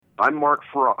I'm Mark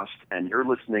Frost, and you're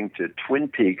listening to Twin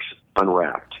Peaks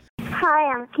Unwrapped.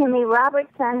 Hi, I'm Kimmy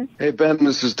Robertson. Hey, Ben,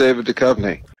 this is David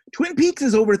Duchovny. Twin Peaks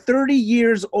is over 30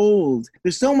 years old.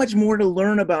 There's so much more to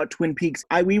learn about Twin Peaks.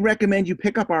 We recommend you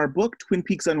pick up our book, Twin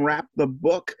Peaks Unwrapped, the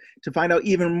book, to find out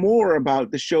even more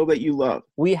about the show that you love.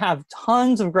 We have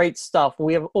tons of great stuff.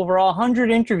 We have over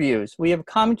 100 interviews. We have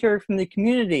commentary from the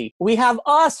community. We have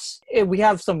us. We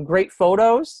have some great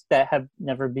photos that have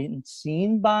never been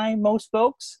seen by most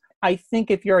folks. I think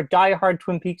if you're a diehard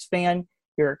Twin Peaks fan,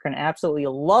 you're going to absolutely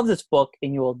love this book,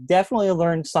 and you will definitely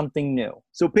learn something new.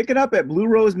 So pick it up at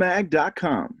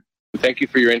bluerosemag.com. Thank you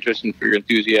for your interest and for your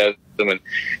enthusiasm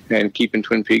and keeping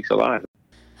Twin Peaks alive.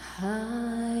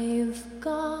 I've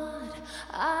got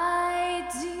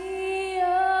idea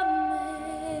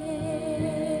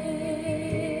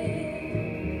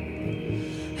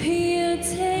man. You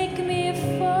take me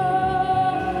for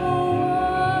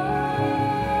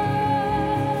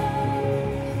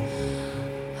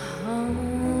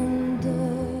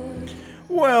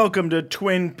Welcome to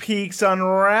Twin Peaks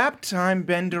Unwrapped. I'm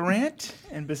Ben Durant,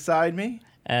 and beside me,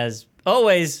 as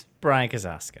always, Brian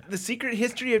Kazaska. The Secret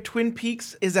History of Twin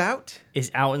Peaks is out.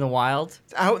 Is out in the wild.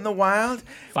 It's out in the wild.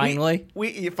 Finally.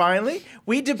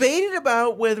 We debated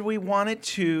about whether we wanted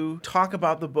to talk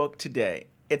about the book today.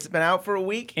 It's been out for a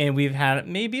week. And we've had it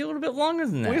maybe a little bit longer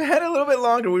than that. We've had it a little bit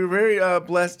longer. We were very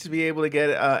blessed to be able to get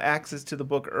access to the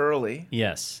book early.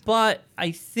 Yes. But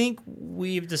I think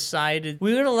we've decided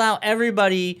we would allow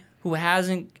everybody who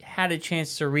hasn't had a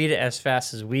chance to read it as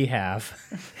fast as we have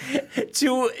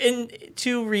to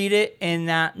read it. And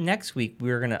that next week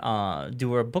we're going to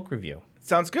do a book review.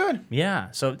 Sounds good.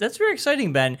 Yeah. So that's very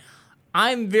exciting, Ben.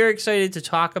 I'm very excited to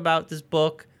talk about this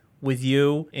book with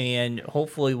you, and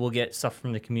hopefully we'll get stuff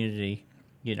from the community,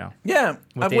 Yeah,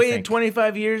 I've waited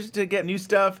 25 years to get new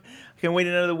stuff. I can wait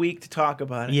another week to talk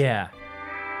about it. Yeah.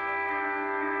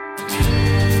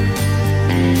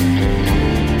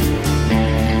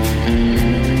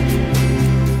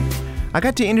 I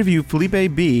got to interview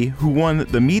Felipe B., who won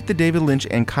the Meet the David Lynch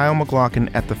and Kyle MacLachlan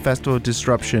at the Festival of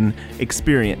Disruption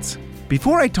experience.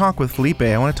 Before I talk with Felipe,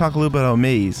 I want to talk a little bit about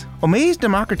Omaze. Omaze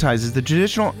democratizes the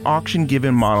traditional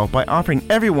auction-given model by offering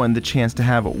everyone the chance to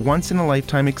have a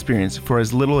once-in-a-lifetime experience for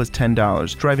as little as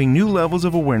 $10, driving new levels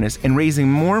of awareness and raising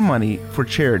more money for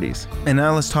charities. And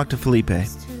now let's talk to Felipe.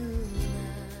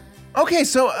 Okay,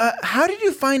 so how did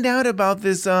you find out about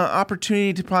this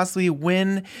opportunity to possibly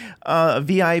win a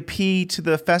VIP to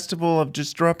the Festival of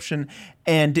Disruption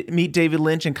and meet David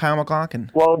Lynch and Kyle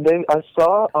MacLachlan? Well, I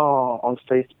saw on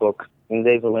Facebook, in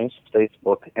David Lynch's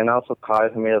Facebook, and also Kyle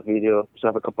who made a video to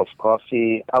have a cup of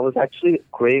coffee. I was actually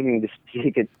craving these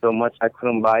tickets so much I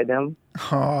couldn't buy them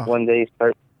when they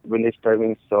started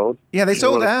being sold. Yeah, they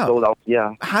sold out. Sold out.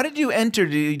 Yeah. How did you enter?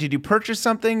 Did you purchase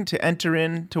something to enter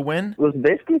in to win? It was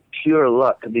basically pure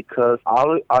luck because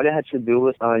all you had to do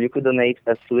was you could donate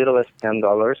as little as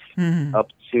 $10 up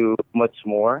to much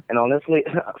more. And honestly,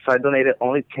 so I donated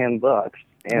only $10.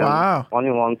 And wow. Only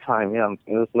one time, yeah.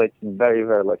 It was like very,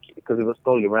 very lucky because it was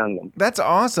totally random. That's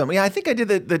awesome. Yeah, I think I did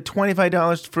the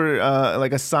 $25 for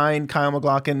like a signed Kyle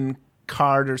MacLachlan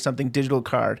card or something, digital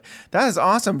card. That is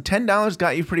awesome. $10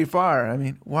 got you pretty far. I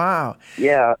mean, wow.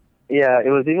 Yeah. Yeah, it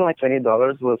was even like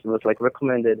 $20 was like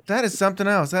recommended. That is something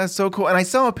else. That is so cool. And I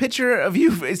saw a picture of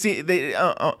you. See, they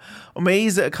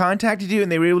Omaze contacted you,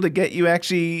 and they were able to get you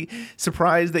actually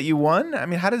surprised that you won. I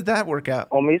mean, how does that work out?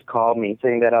 Omaze called me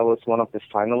saying that I was one of the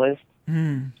finalists.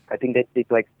 I think they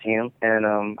picked like 10, and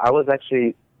I was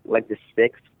actually like the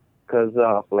 6th because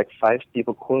like 5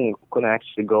 people couldn't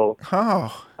actually go.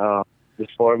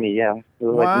 Before me, yeah. It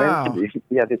was like meant to be.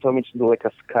 Yeah, they told me to do like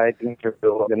a Skype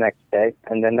interview the next day,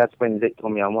 and then that's when they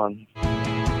told me I won.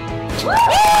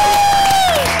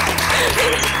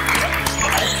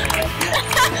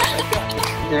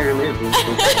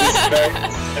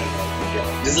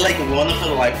 This is like a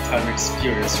wonderful lifetime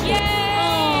experience. Yay!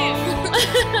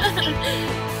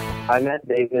 I met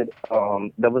David.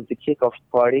 That was the kickoff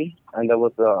party, and that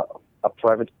was a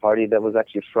private party that was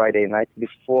actually Friday night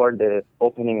before the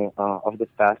opening of the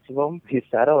festival. He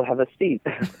said, "Oh, have a seat."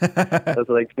 It was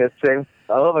like the same.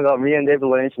 Oh my God, me and David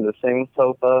Lynch in the same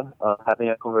sofa, having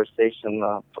a conversation.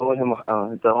 Told him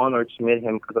it's an honor to meet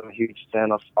him because I'm a huge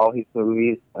fan of all his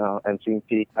movies and Twin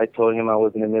Peaks. I told him I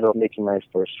was in the middle of making my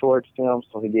first short film,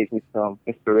 so he gave me some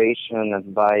inspiration,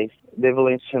 advice. David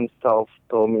Lynch himself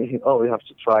told me, "Oh, you have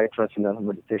to try Transcendental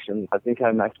Meditation." I think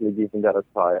I'm actually giving that a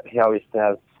try. He always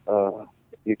says,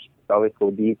 you can always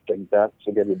go deep like that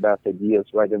to get the best ideas,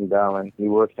 write them down, and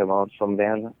you work them out from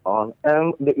then on.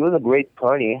 And it was a great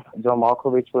party. John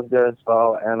Malkovich was there as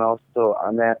well, and also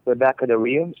I met Rebecca Del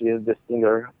Rio. She is the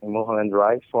singer in Mulholland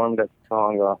Drive, formed that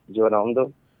song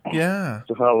Llorando. Yeah.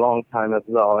 To her a long time as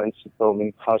well, and she told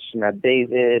me how she met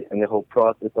David and the whole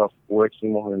process of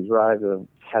working Mulholland Drive and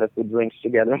had a few drinks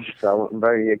together. So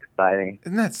very exciting.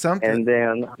 Isn't that something? And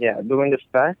then, during the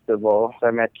festival,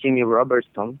 I met Kimmy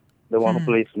Robertson, the one who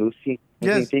plays Lucy.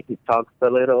 Yes. I think we talked a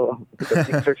little, took a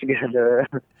picture together.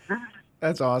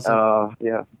 That's awesome.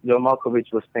 John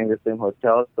Malkovich was staying in the same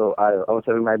hotel, so I was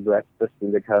having my breakfast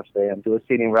in the cafe, and he was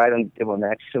sitting right on the table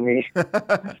next to me.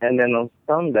 And then on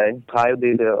Sunday, Kyle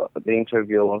did the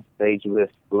interview on stage with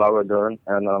Laura Dern,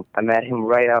 and I met him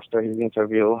right after his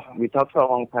interview. We talked for a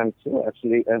long time, too,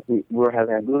 actually, and we were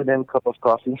having a good cup of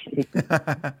coffee.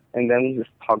 And then we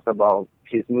just talked about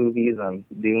his movies and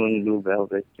Dune, Blue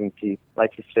Velvet, Twin Peaks.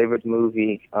 Like his favorite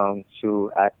movie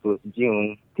to act with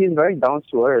Dune. He's very down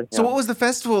to earth. So what was the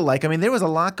festival like? I mean, there was a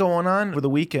lot going on for the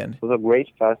weekend. It was a great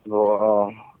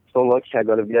festival. So lucky I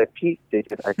got a VIP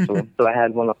ticket, actually. So I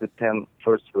had one of the 10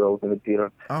 first rows in the theater.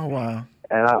 Oh, wow.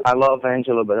 And I love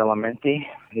Angelo Badalamenti.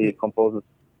 He composes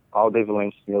all David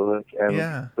Lynch music. And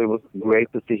so it was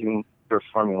great to see him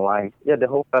performing live. Yeah, the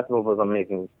whole festival was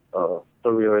amazing.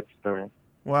 Surreal experience.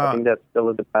 Wow. I think that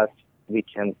was the best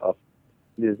weekend of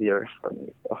this year for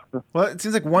me. So. Well, it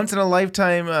seems like once in a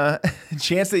lifetime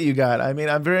chance that you got. I mean,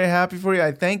 I'm very happy for you.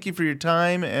 I thank you for your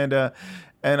time and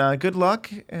good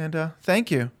luck and thank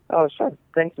you. Oh, sure.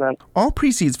 Thanks, man. All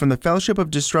proceeds from the Fellowship of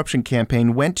Disruption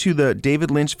campaign went to the David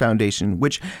Lynch Foundation,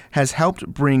 which has helped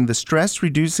bring the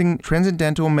stress-reducing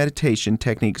transcendental meditation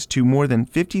techniques to more than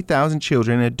 50,000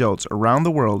 children and adults around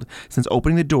the world since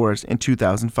opening the doors in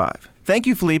 2005. Thank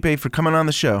you, Felipe, for coming on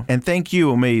the show, and thank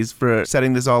you, Omaze, for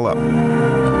setting this all up.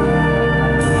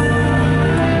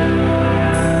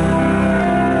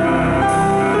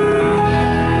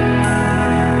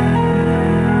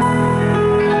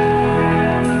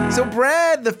 So,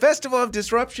 Brad, the Festival of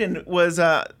Disruption was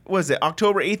it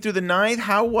October 8th through the 9th?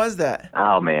 How was that?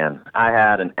 Oh, man. I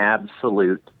had an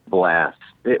absolute blast.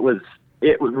 It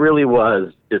really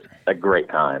was just a great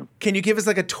time. Can you give us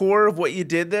like a tour of what you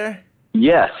did there?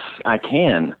 Yes, I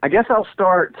can. I guess I'll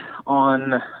start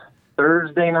on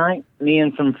Thursday night. Me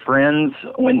and some friends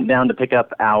went down to pick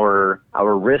up our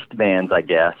wristbands, I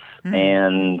guess,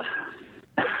 and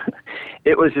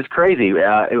it was just crazy.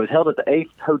 It was held at the Ace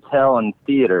Hotel and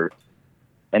Theater,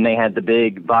 and they had the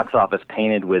big box office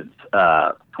painted with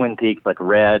Twin Peaks, like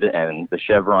red, and the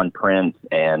chevron print,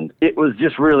 and it was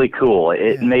just really cool.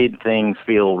 It made things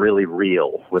feel really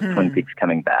real with Twin Peaks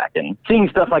coming back, and seeing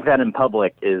stuff like that in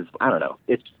public is, I don't know,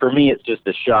 for me it's just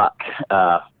a shock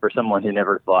for someone who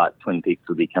never thought Twin Peaks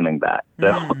would be coming back.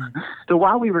 So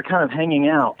while we were kind of hanging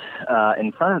out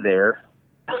in front of there,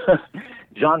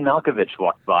 John Malkovich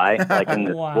walked by, like in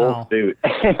this full suit,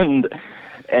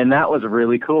 and that was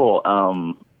really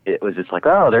cool. It was just like,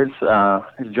 oh, there's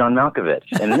John Malkovich.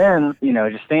 And then,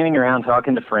 just standing around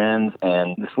talking to friends,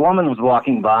 and this woman was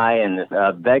walking by, and this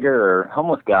beggar or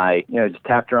homeless guy, just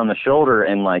tapped her on the shoulder,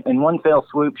 and like in one fell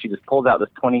swoop, she just pulls out this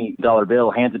 $20 bill,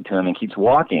 hands it to him, and keeps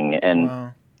walking. And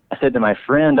I said to my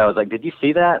friend, I was like, did you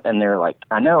see that? And they're like,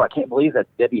 I know, I can't believe that's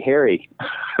Debbie Harry.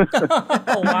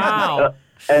 Oh, wow.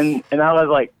 And I was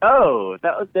like, oh,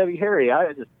 that was Debbie Harry.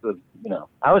 I just was,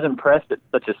 I was impressed at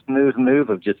such a smooth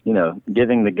move of just,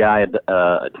 giving the guy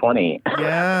a 20.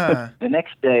 Yeah. The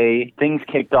next day, things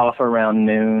kicked off around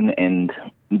noon, and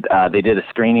they did a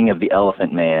screening of The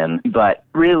Elephant Man. But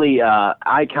really,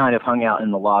 I kind of hung out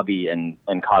in the lobby and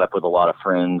caught up with a lot of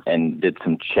friends and did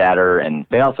some chatter. And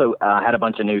they also had a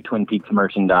bunch of new Twin Peaks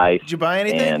merchandise. Did you buy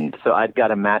anything? And so I'd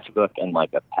got a matchbook and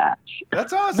like a patch.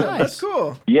 That's awesome. Nice. That's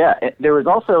cool. Yeah. There was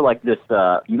also like this,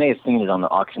 you may have seen it on the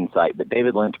auction site, but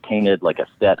David Lynch painted like a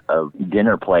set of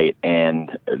dinner plate,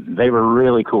 and they were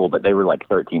really cool, but they were like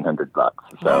 $1,300. So.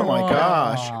 Oh my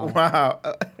gosh. Wow.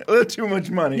 A little too much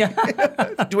money.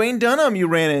 Dwayne Dunham you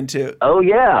ran into. Oh,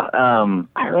 yeah.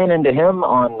 I ran into him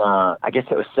on, I guess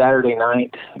it was Saturday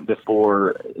night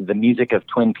before the music of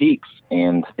Twin Peaks,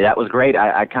 and that was great.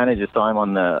 I kind of just saw him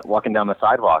walking down the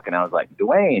sidewalk, and I was like,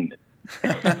 Dwayne,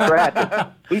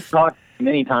 Brad. We've talked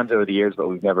many times over the years, but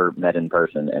we've never met in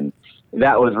person, and it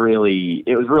was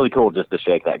really cool just to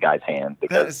shake that guy's hand,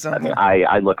 because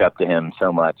I look up to him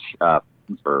so much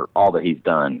for all that he's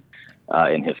done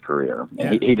in his career.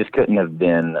 And he just couldn't have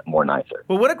been more nicer.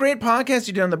 Well, what a great podcast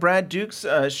you did on the Brad Dukes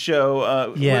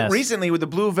show recently with the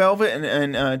Blue Velvet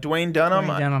and Dwayne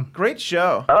Dunham. Great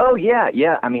show. Oh,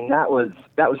 yeah. I mean, that was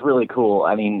really cool.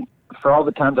 I mean, for all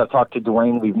the times I've talked to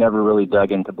Dwayne, we've never really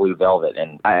dug into Blue Velvet.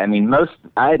 And I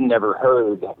had never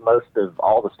heard most of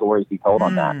all the stories he told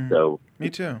on that. So me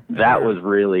too. That was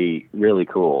really, really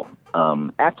cool.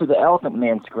 After the Elephant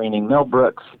Man screening, Mel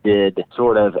Brooks did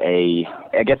sort of a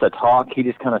talk. He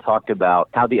just kind of talked about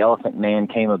how the Elephant Man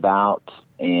came about.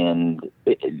 And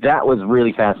that was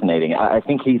really fascinating. I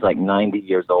think he's like 90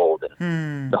 years old.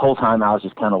 And the whole time I was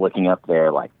just kind of looking up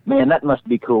there like, man, that must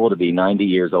be cool to be 90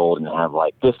 years old and have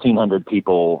like 1,500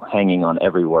 people hanging on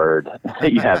every word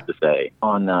that you have to say.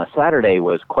 On Saturday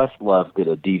was Questlove did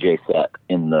a DJ set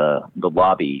in the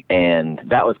lobby. And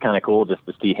that was kind of cool just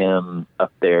to see him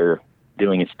up there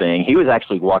doing his thing. He was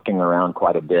actually walking around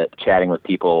quite a bit, chatting with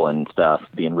people and stuff,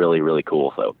 being really, really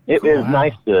cool. So it was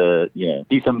nice to,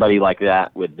 see somebody like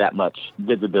that with that much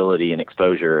visibility and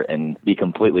exposure and be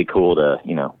completely cool to,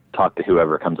 talk to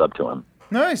whoever comes up to him.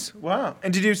 Nice. Wow.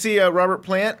 And did you see Robert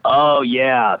Plant? Oh,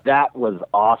 yeah. That was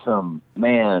awesome.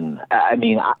 Man, I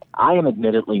mean, I am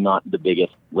admittedly not the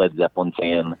biggest Led Zeppelin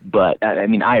fan, but, I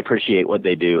mean, I appreciate what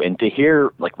they do. And to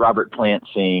hear, like, Robert Plant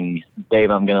sing, Dave,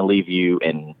 I'm Gonna Leave You,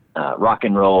 and Rock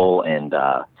and Roll, and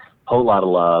Whole Lotta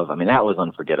Love, I mean, that was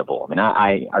unforgettable. I mean,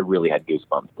 I really had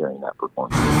goosebumps during that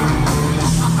performance.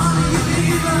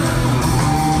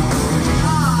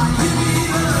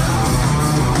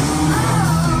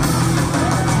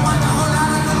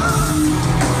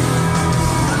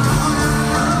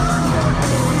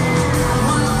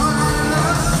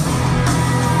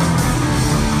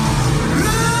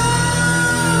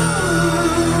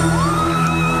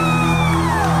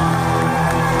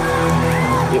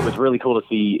 Really cool to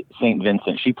see St.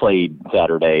 Vincent. She played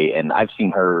Saturday, and I've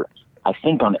seen her, I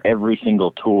think, on every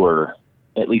single tour,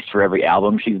 at least for every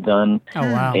album she's done. Oh,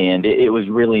 wow. And it was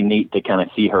really neat to kind of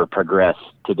see her progress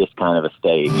to this kind of a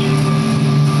stage.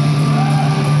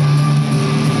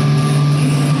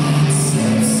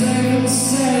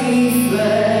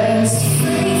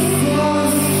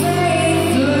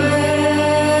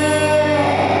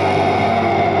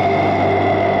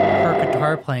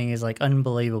 Playing is like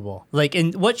unbelievable. Like,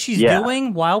 and what she's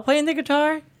doing while playing the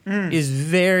guitar is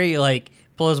very, like,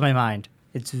 blows my mind.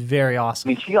 It's very awesome.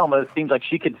 I mean, she almost seems like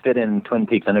she could fit in Twin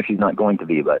Peaks. I know she's not going to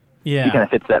be, but she kind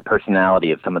of fits that personality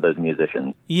of some of those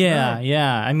musicians.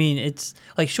 Yeah. I mean, it's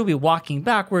like she'll be walking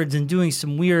backwards and doing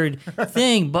some weird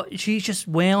thing, but she's just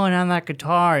wailing on that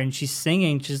guitar and she's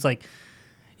singing. She's like,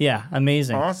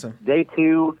 amazing. Awesome. Day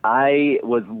 2, I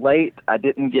was late. I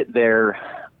didn't get there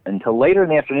until later in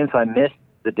the afternoon, so I missed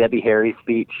the Debbie Harry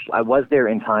speech. I was there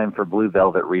in time for Blue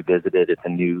Velvet Revisited. It's a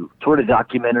new sort of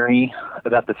documentary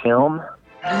about the film.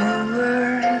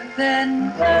 Lower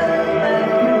than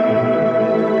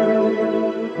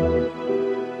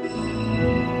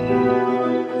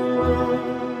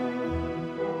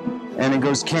And it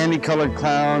goes Candy Colored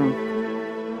Clown.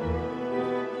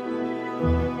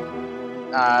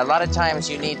 A lot of times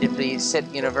you need to sit,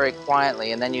 very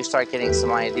quietly, and then you start getting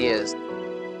some ideas.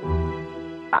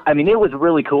 I mean, it was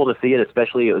really cool to see it,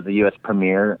 especially it was the U.S.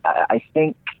 premiere. I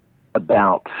think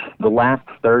about the last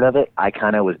third of it, I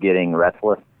kind of was getting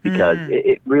restless because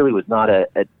it really was not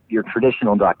your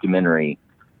traditional documentary.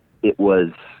 It was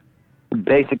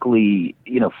basically,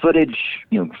 footage,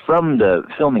 from the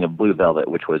filming of Blue Velvet,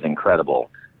 which was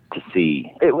incredible to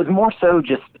see. It was more so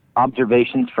just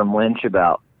observations from Lynch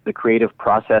about the creative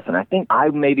process, and I think I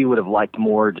maybe would have liked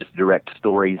more just direct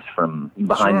stories from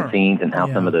behind the scenes and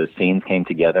how some of those scenes came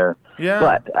together. Yeah.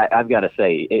 But I've got to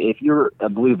say, if you're a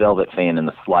Blue Velvet fan in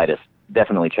the slightest,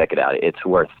 definitely check it out. It's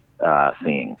worth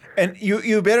seeing. And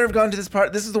you better have gone to this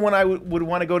part. This is the one I would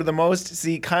want to go to the most,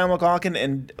 see Kyle MacLachlan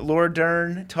and Laura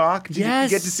Dern talk. Did you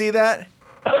get to see that?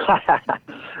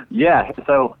 Yeah,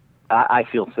 so I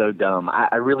feel so dumb.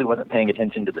 I really wasn't paying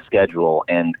attention to the schedule,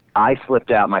 and I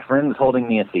slipped out. My friend was holding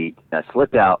me a seat. I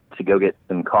slipped out to go get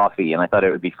some coffee, and I thought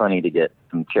it would be funny to get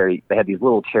some cherry. They had these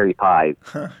little cherry pies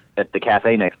at the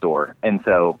cafe next door, and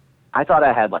so I thought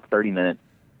I had like 30 minutes,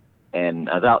 and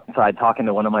I was outside talking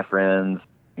to one of my friends,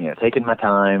 taking my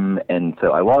time, and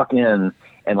so I walk in,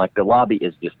 and like the lobby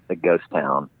is just a ghost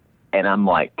town, and I'm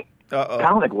like,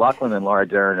 Kyle MacLachlan and Laura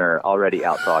Dern are already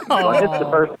out talking. So I missed the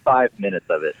first 5 minutes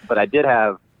of it, but I did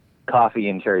have coffee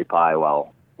and cherry pie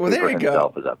while Cooper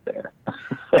himself was up there.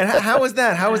 And how was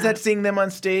that? How was that seeing them on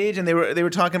stage? And they were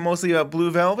talking mostly about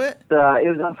Blue Velvet? It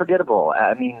was unforgettable.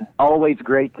 I mean, always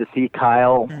great to see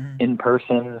Kyle in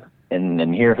person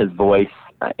and hear his voice.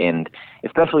 And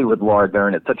especially with Laura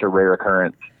Dern, it's such a rare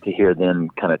occurrence to hear them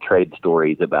kind of trade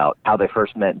stories about how they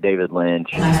first met David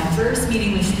Lynch. My first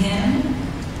meeting with him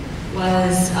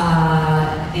was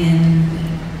in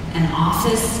an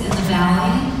office in the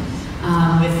Valley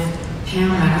with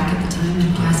Pam Raddock at the time, the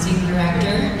casting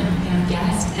director.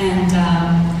 And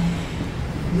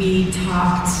we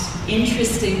talked,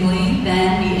 interestingly,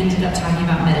 then we ended up talking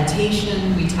about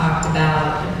meditation. We talked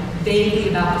vaguely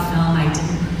about the film. I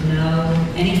didn't know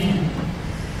anything.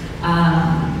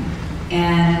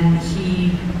 And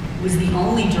he was the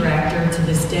only director to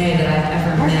this day that I've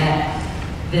ever met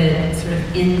that sort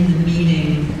of in the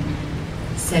meeting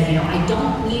said, I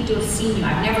don't need to have seen you.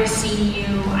 I've never seen you.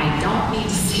 I don't need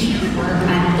to see your work.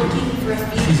 I'm looking for a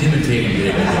feature. She's imitating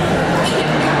David. This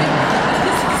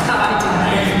is how I do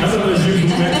it. Otherwise, you can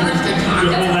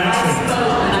your whole accent.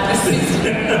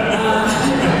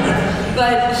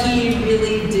 But he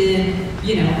really did,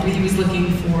 he was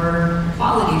looking for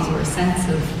qualities or a sense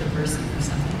of the person or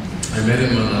something. I met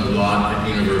him on a lot at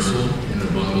Universal in a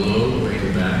bungalow way in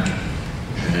the back.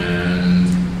 And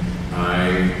I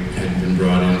had been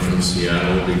brought in from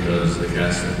Seattle because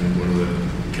one of the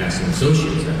casting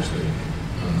associates, actually,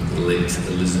 the late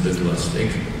Elizabeth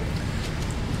Lustig,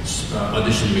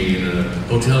 auditioned me in a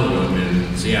hotel room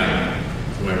in Seattle.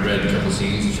 So I read a couple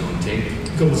scenes on tape.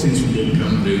 A couple scenes from David.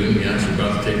 Come do them. Yeah, so we're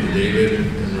about to take to David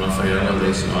and Rafaela.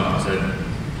 They saw it and said,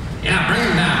 "Yeah, bring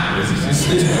him down."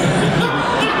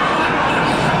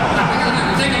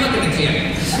 Take a look at the kid.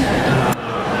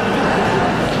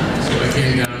 So I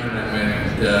came down and I met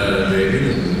David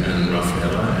and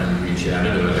Rafaela, and we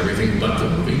chatted about everything but the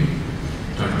movie.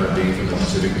 Talked about being from the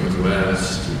Pacific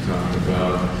Northwest. We talked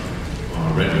about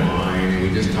red wine. We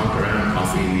just talked around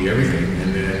coffee, everything.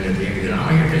 And then at the end, he said,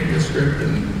 "I'm going to take this script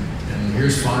and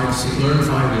here's 5 scenes. Learn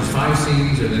 5. There's 5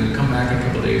 scenes, and then come back in a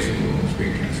couple of days and we'll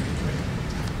screencast."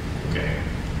 Okay.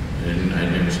 And I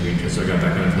had never screencast, so I got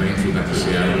back on a plane, flew back to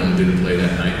Seattle, and did a play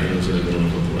that night. It was in the middle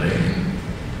of a play.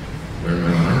 Learned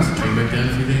my lines, came back down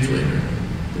a few days later.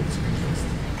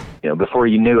 Before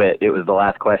you knew it, it was the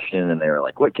last question, and they were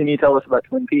like, "What can you tell us about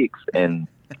Twin Peaks?" And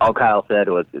all Kyle said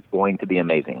was, "It's going to be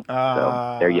amazing."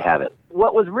 So there you have it.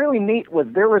 What was really neat was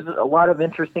there was a lot of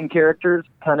interesting characters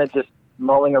kind of just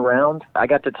mulling around. I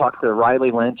got to talk to Riley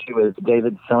Lynch, who is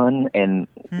David's son, and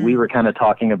we were kind of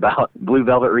talking about Blue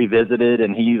Velvet Revisited,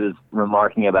 and he was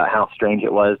remarking about how strange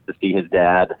it was to see his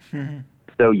dad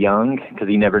so young, because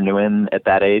he never knew him at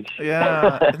that age.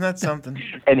 Yeah, isn't that something?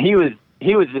 And he was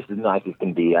just as nice as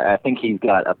can be. I think he's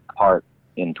got a part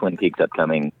in Twin Peaks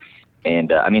upcoming.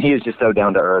 And, he was just so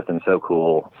down to earth and so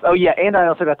cool. Oh, yeah, and I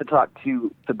also got to talk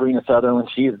to Sabrina Sutherland.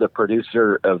 She is the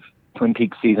producer of Twin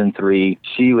Peaks Season 3.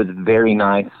 She was very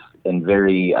nice and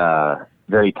very,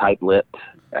 very tight-lipped.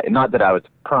 Not that I was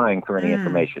prying for any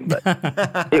information, but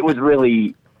it was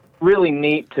really, really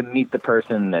neat to meet the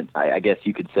person that I guess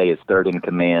you could say is third in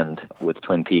command with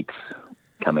Twin Peaks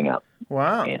coming up.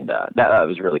 Wow. And that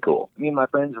was really cool. Me and my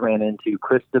friends ran into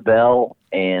Krista Bell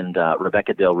and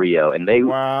Rebecca Del Rio, and they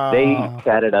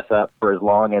chatted us up for as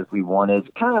long as we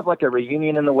wanted. Kind of like a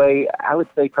reunion in the way. I would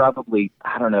say probably,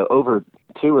 over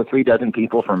 2 or 3 dozen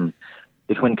people from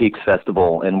the Twin Peaks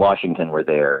Festival in Washington were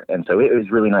there. And so it was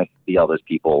really nice to see all those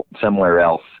people somewhere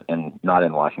else and not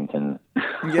in Washington.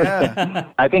 Yeah.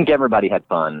 I think everybody had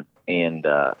fun. And,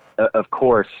 of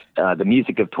course, the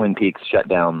music of Twin Peaks shut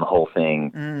down the whole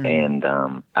thing. And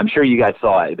I'm sure you guys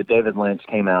saw it. But David Lynch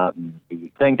came out and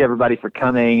he thanked everybody for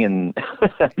coming. And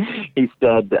he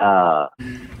said,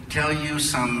 tell you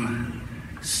some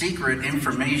secret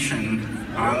information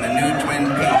on the new Twin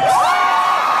Peaks.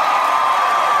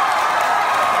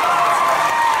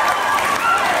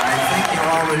 I think you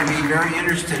all would be very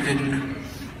interested in...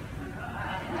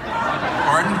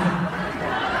 Pardon?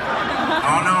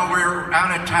 Oh, no, we're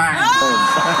out of time.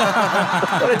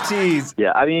 What a tease.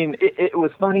 Yeah, it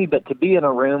was funny, but to be in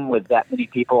a room with that many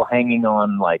people hanging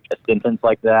on, like, a sentence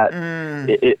like that,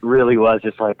 it really was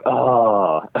just like,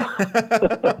 oh.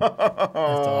 That's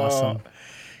awesome.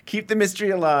 Keep the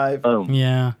mystery alive.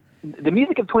 Yeah. The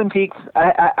music of Twin Peaks,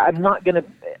 I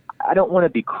don't want to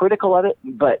be critical of it,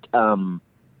 but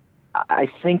I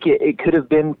think it could have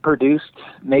been produced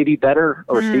maybe better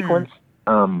or sequenced.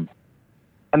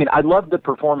 I love the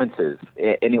performances,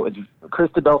 and it was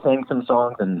Krista Bell sang some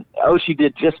songs, and she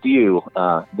did Just You,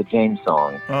 the James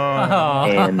song,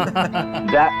 and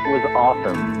that was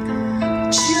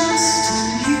awesome.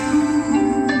 Just you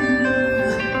and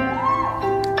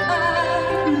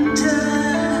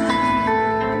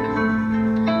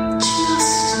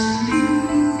just you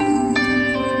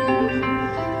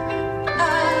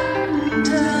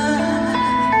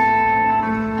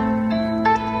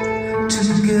and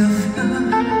together.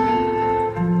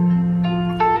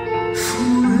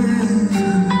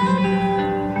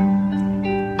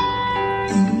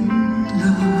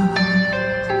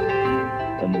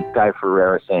 Guy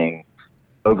Ferrera saying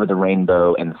Over the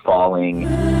Rainbow and Falling.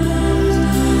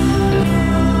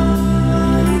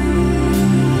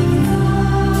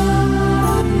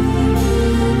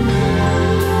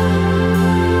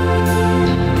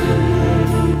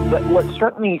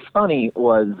 struck me funny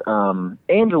was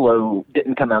Angelo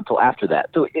didn't come out till after that.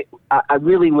 So I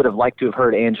really would have liked to have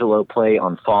heard Angelo play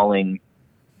on Falling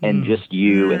and Just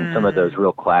You and some of those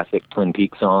real classic Twin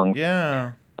Peaks songs.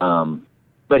 Yeah.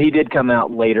 But he did come out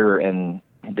later, and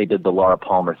they did the Laura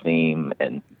Palmer theme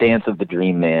and Dance of the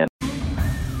Dream Man. We're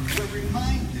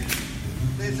reminded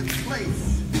there's a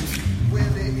place where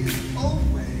there is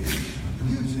always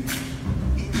music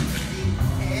in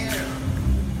the air.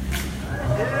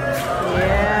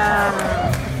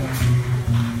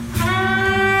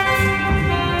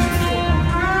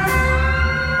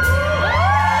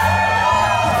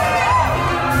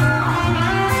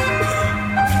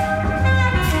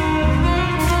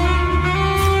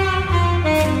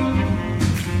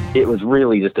 It was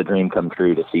really just a dream come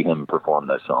true to see him perform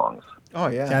those songs. Oh,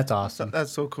 yeah. That's awesome.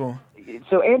 That's so cool.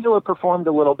 So Angelo performed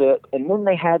a little bit, and then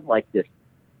they had like this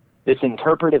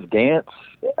interpretive dance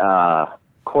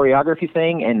choreography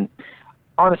thing, and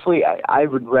honestly, I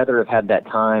would rather have had that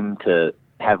time to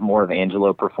have more of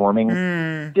Angelo performing.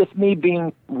 Just me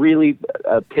being really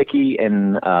a picky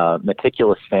and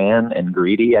meticulous fan and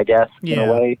greedy, I guess, in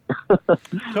a way.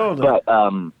 Totally.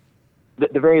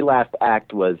 But the very last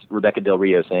act was Rebecca Del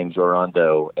Rio saying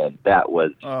Llorando, and that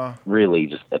was really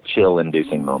just a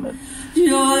chill-inducing moment.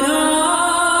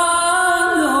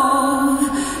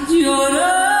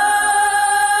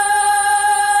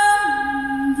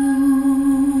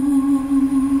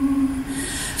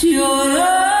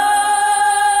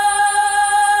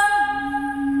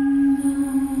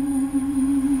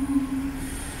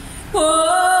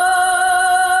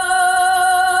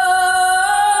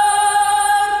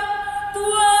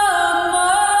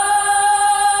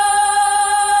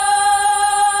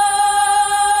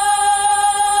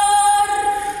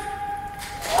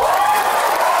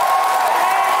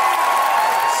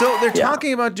 So they're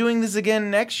talking about doing this again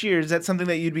next year. Is that something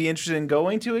that you'd be interested in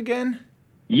going to again?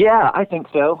 Yeah, I think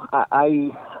so.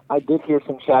 I did hear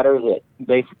some chatter that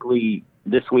basically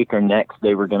this week or next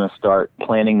they were going to start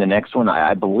planning the next one.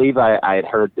 I believe I had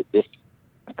heard that this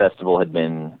festival had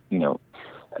been,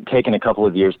 taken a couple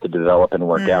of years to develop and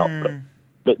work out.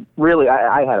 But really,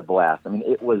 I had a blast. I mean,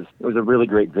 it was a really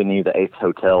great venue. The Ace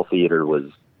Hotel Theater was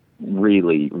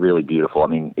really, really beautiful. I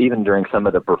mean, even during some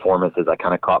of the performances, I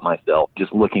kind of caught myself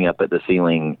just looking up at the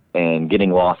ceiling and getting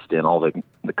lost in all the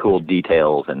cool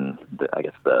details and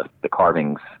the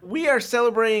carvings. We are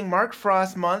celebrating Mark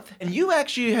Frost Month, and you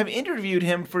actually have interviewed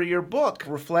him for your book,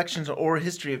 Reflections or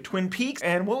History of Twin Peaks.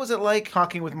 And what was it like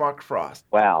talking with Mark Frost?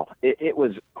 Wow, it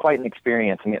was quite an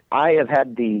experience. I mean, I have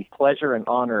had the pleasure and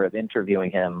honor of interviewing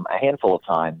him a handful of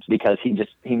times because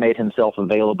he made himself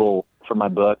available for my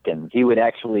book, and he would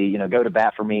actually, go to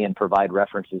bat for me and provide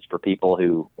references for people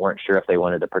who weren't sure if they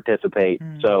wanted to participate.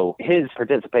 So his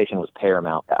participation was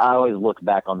paramount. I always look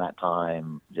back on that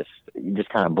time just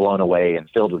kind of blown away and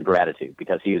filled with gratitude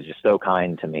because he was just so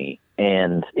kind to me.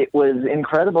 And it was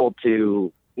incredible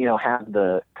to, have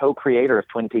the co-creator of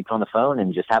Twin Peaks on the phone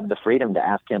and just have the freedom to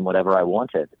ask him whatever I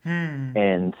wanted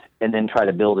and then try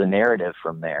to build a narrative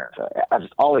from there. So I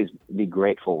just always be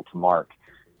grateful to Mark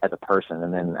as a person.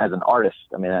 And then as an artist,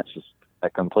 I mean, that's just a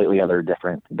completely other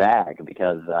different bag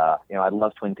because, I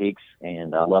love Twin Peaks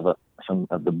and I love some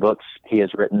of the books he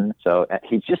has written. So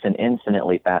he's just an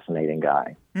infinitely fascinating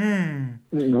guy.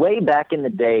 Way back in the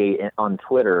day on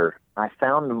Twitter, I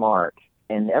found Mark,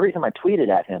 and every time I tweeted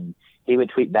at him, he would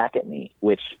tweet back at me,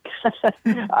 which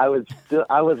I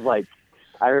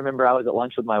remember I was at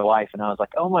lunch with my wife and I was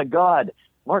like, oh my God,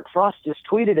 Mark Frost just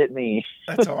tweeted at me.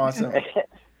 That's awesome.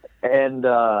 And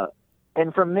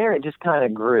from there, it just kind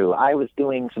of grew. I was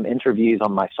doing some interviews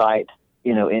on my site,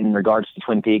 in regards to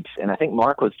Twin Peaks, and I think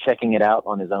Mark was checking it out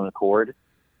on his own accord.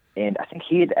 And I think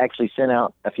he had actually sent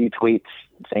out a few tweets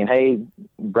saying, hey,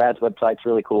 Brad's website's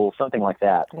really cool, something like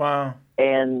that. Wow.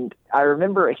 And I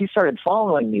remember he started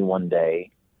following me one day,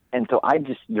 and so I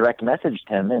just direct messaged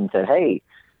him and said, hey,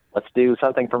 let's do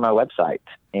something for my website.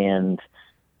 And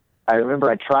I remember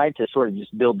I tried to sort of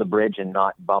just build the bridge and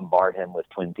not bombard him with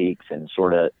Twin Peaks and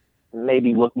sort of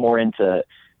maybe look more into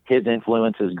his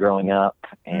influences growing up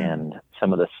and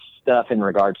some of the stuff in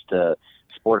regards to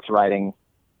sports writing,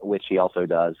 which he also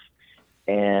does.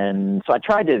 And so I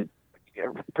tried to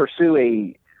pursue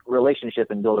a relationship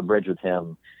and build a bridge with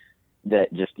him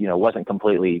that just, wasn't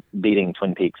completely beating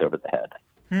Twin Peaks over the head.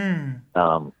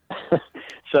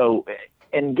 So,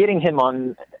 and getting him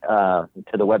on to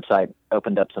the website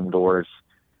opened up some doors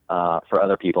for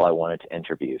other people I wanted to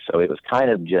interview. So it was kind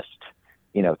of just,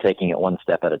 taking it one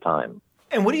step at a time.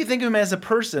 And what do you think of him as a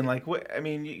person? Like,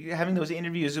 having those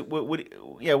interviews,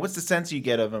 what's the sense you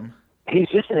get of him? He's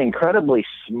just an incredibly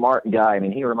smart guy. I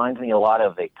mean, he reminds me a lot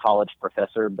of a college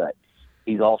professor, but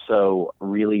he's also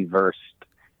really versed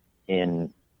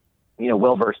in,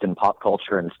 well versed in pop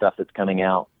culture and stuff that's coming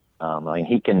out. I mean,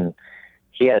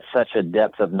 he has such a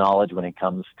depth of knowledge when it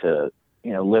comes to,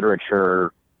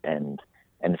 literature and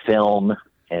film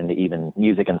and even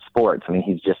music and sports. I mean,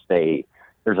 he's just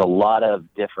there's a lot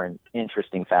of different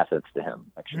interesting facets to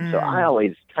him. So I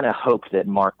always kind of hoped that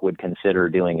Mark would consider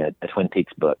doing a Twin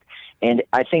Peaks book. And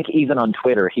I think even on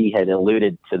Twitter, he had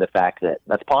alluded to the fact that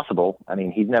that's possible. I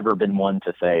mean, he's never been one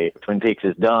to say Twin Peaks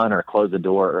is done or close the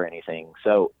door or anything.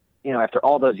 So, after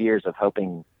all those years of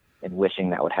hoping and wishing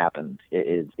that would happen,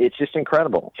 it's just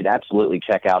incredible. You should absolutely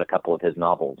check out a couple of his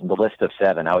novels. The List of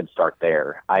Seven, I would start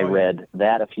there. I read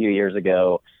that a few years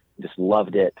ago, just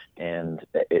loved it, and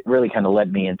it really kind of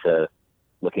led me into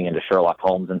looking into Sherlock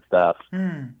Holmes and stuff.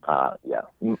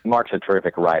 Mark's a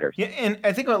terrific writer. Yeah, and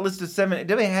I think about List of Seven, it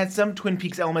definitely had some Twin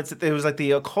Peaks elements that there was like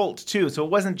the occult too. So it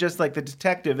wasn't just like the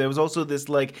detective. There was also this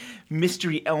like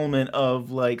mystery element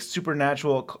of like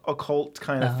supernatural occult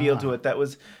kind of feel to it. That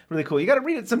was really cool. You got to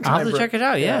read it sometime. I'll have to check it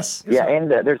out. Yes. Yeah, and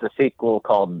there's a sequel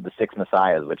called The Six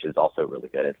Messiahs, which is also really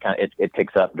good. It's it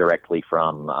picks up directly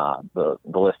from the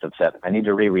List of Seven. I need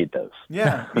to reread those.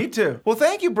 Yeah, me too. Well,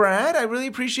 thank you, Brad. I really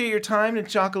appreciate your time to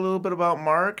talk a little bit about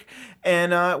Mark.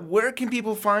 And where can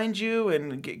people find you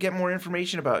and get more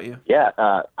information about you? Yeah,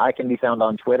 I can be found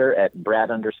on Twitter at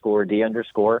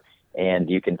Brad_D_. And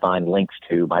you can find links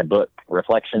to my book,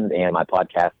 Reflections, and my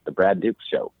podcast, The Brad Dukes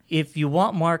Show. If you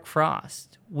want Mark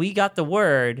Frost, we got the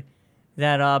word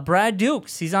that Brad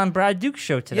Dukes, he's on Brad Dukes'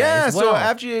 show today as well. So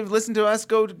after you've listened to us,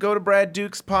 go to Brad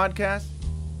Dukes' podcast.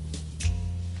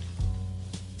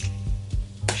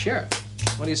 Sheriff,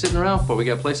 what are you sitting around for? We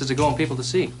got places to go and people to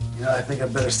see. Yeah, I think I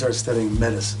better start studying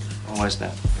medicine. Oh, why's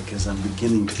that? Because I'm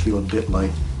beginning to feel a bit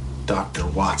like Dr.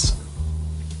 Watson.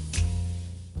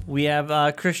 We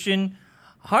have Christian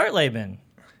Hartleben.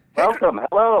 Welcome.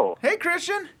 Hello. Hey,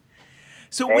 Christian.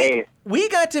 So hey. we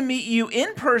got to meet you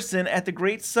in person at the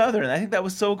Great Southern. I think that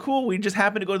was so cool. We just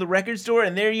happened to go to the record store,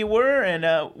 and there you were,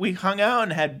 and we hung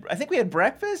out and I think we had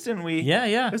breakfast, and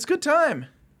it was a good time.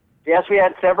 Yes, we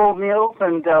had several meals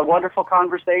and wonderful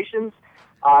conversations.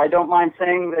 I don't mind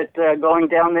saying that going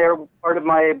down there, part of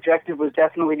my objective was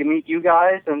definitely to meet you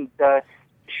guys and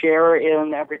share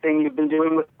in everything you've been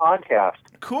doing with the podcast.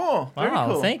 Cool. Very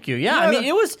cool. Thank you. Yeah, I mean,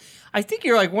 it was, I think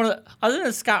you're like one of the, other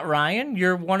than Scott Ryan,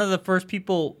 you're one of the first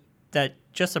people that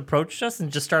just approached us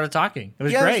and just started talking. It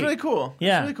was great. Yeah, it was really cool.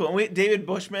 Yeah. It was really cool. And David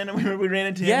Bushman, and we ran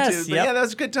into him too. But yeah, that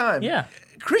was a good time. Yeah.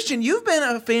 Christian, you've been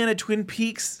a fan of Twin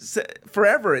Peaks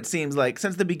forever, it seems like,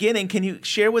 since the beginning. Can you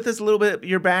share with us a little bit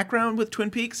your background with Twin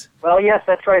Peaks? Well, yes,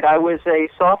 that's right. I was a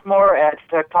sophomore at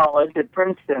college at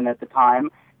Princeton at the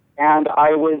time, and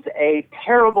I was a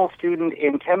terrible student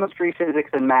in chemistry,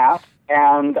 physics, and math,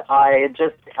 and I had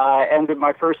just ended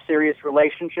my first serious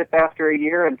relationship after a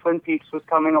year, and Twin Peaks was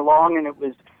coming along, and it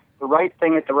was the right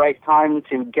thing at the right time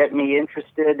to get me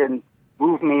interested and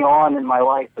move me on in my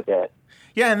life a bit.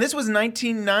 Yeah, and this was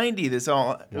 1990 this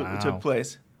all took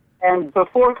place. And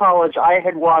before college, I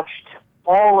had watched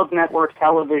all of network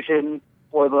television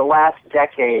for the last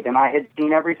decade, and I had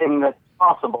seen everything that's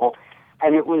possible,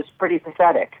 and it was pretty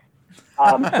pathetic.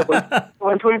 So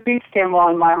when Twin Peaks came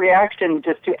on, my reaction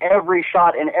just to every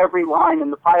shot and every line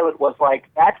in the pilot was like,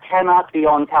 that cannot be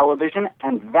on television,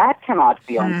 and that cannot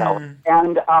be on television.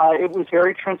 And it was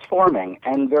very transforming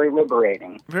and very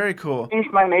liberating. Very cool. I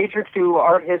changed my major to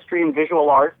art history and visual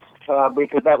arts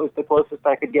because that was the closest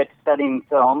I could get to studying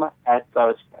film at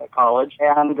college.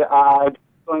 And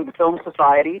going to Film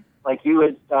Society, like you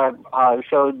had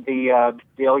showed the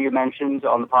deal you mentioned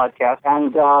on the podcast.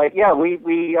 And,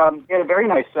 we had a very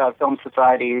nice Film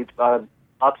Society,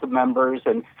 lots of members,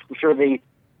 and I'm sure the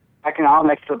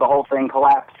economics of the whole thing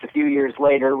collapsed a few years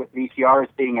later with VCRs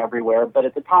being everywhere, but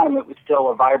at the time it was still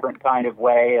a vibrant kind of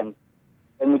way, and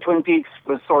the Twin Peaks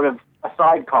was sort of a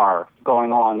sidecar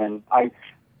going on, and I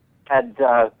had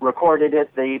recorded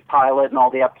it, the pilot and all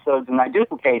the episodes, and I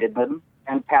duplicated them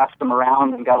and passed them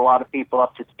around and got a lot of people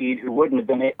up to speed who wouldn't have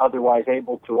been otherwise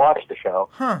able to watch the show.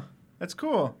 Huh. That's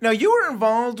cool. Now, you were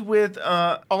involved with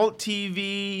Alt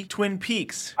TV Twin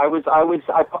Peaks. I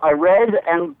read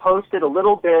and posted a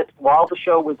little bit while the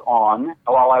show was on,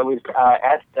 while I was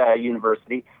at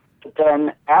university. But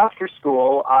then after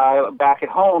school, back at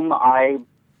home, I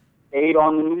stayed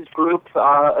on the news group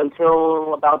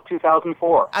until about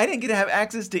 2004. I didn't get to have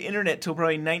access to internet till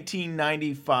probably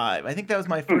 1995. I think that was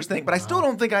my first thing, but I still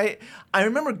don't think I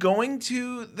remember going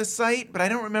to the site, but I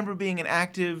don't remember being an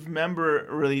active member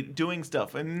really doing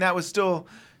stuff. And that was still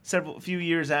few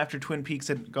years after Twin Peaks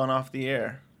had gone off the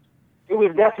air. It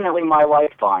was definitely my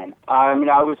lifeline. I mean,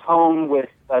 I was home with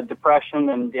depression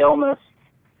and illness,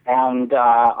 And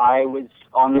I was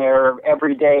on there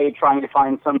every day trying to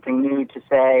find something new to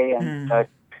say and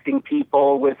connecting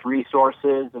people with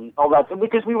resources and all that,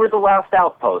 because we were the last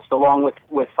outpost, along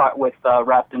with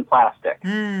Wrapped in Plastic.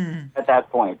 At that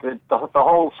point, the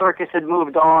whole circus had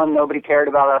moved on. Nobody cared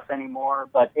about us anymore.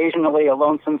 But occasionally, a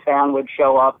lonesome fan would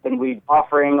show up, and we'd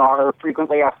offering our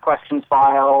frequently asked questions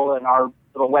file and our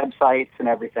little websites and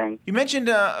everything. You mentioned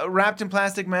Wrapped in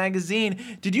Plastic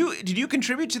magazine. Did you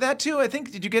contribute to that too? I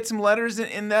think, did you get some letters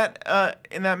in that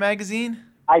magazine?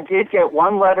 I did get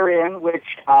one letter in, which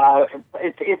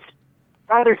it's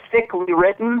rather thickly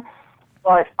written,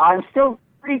 but I'm still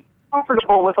pretty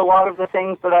comfortable with a lot of the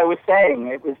things that I was saying.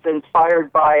 It was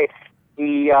inspired by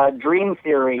the dream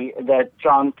theory that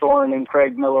John Thorne and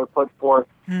Craig Miller put forth,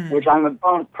 which I'm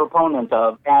a proponent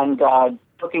of, and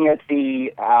looking at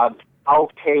the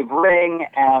Owl Cave Ring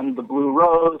and the Blue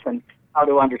Rose and how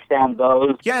to understand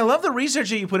those. Yeah, I love the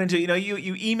research that you put into it. You know,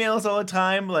 you email us all the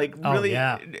time, like really.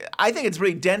 Yeah. I think it's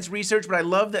really dense research, but I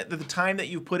love that the time that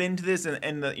you put into this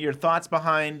and your thoughts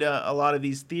behind a lot of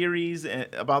these theories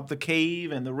about the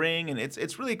cave and the ring, and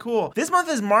it's really cool. This month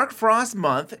is Mark Frost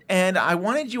month, and I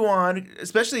wanted you on,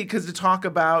 especially because to talk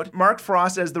about Mark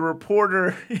Frost as the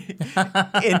reporter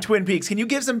in Twin Peaks. Can you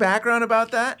give some background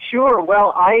about that? Sure.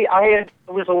 Well, I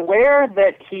was aware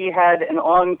that he had an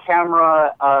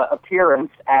on-camera appearance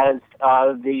as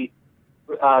the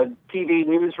TV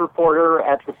news reporter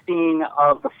at the scene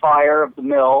of the fire of the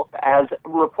mill as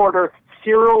reporter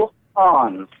Cyril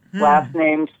Pons, last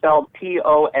name spelled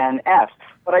P-O-N-S.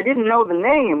 But I didn't know the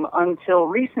name until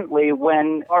recently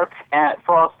when Mark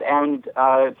Frost and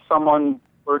someone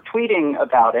were tweeting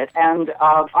about it. And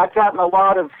I've gotten a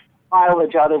lot of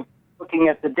mileage out of looking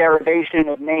at the derivation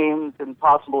of names and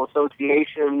possible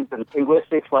associations and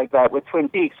linguistics like that with Twin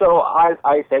Peaks. So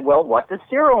I said, well, what does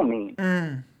Cyril mean?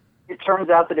 It turns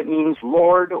out that it means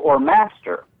Lord or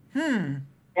Master.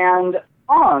 And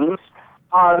Pons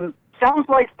sounds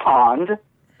like pond,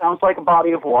 sounds like a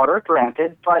body of water,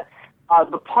 granted, but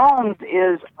the pons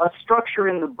is a structure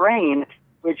in the brain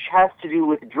which has to do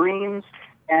with dreams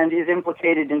and is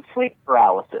implicated in sleep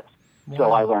paralysis.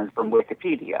 So I learned from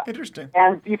Wikipedia. Interesting.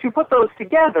 And if you put those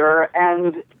together,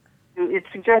 and it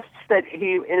suggests that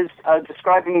he is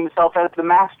describing himself as the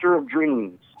master of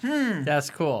dreams. That's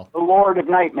cool. The lord of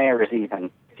nightmares, even,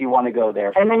 if you want to go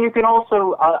there. And then you can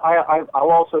also,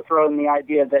 I'll also throw in the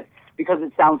idea that because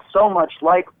it sounds so much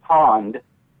like pond,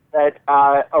 that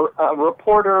a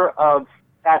reporter of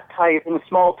that type in a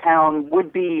small town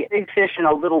would be big fish in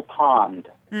a little pond.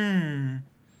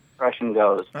 Expression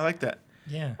goes. I like that.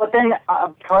 Yeah. But then,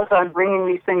 because I'm bringing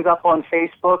these things up on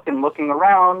Facebook and looking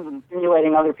around and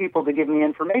stimulating other people to give me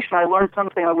information, I learned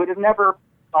something I would have never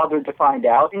bothered to find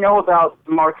out. You know about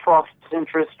Mark Frost's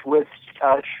interest with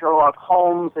Sherlock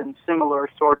Holmes and similar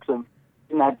sorts of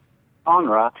in that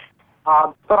genre,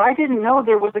 but I didn't know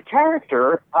there was a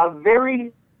character, a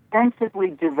very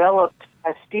extensively developed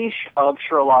pastiche of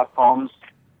Sherlock Holmes,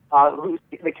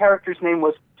 the character's name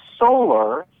was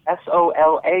Solar,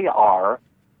 S-O-L-A-R,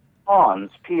 Pons,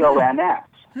 P-O-N-S.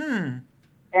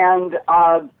 And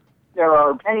there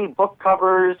are many book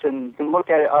covers, and you can look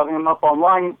at him up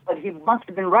online, but he must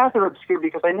have been rather obscure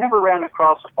because I never ran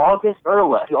across August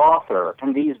Derleth, the author,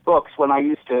 in these books when I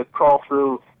used to crawl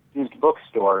through used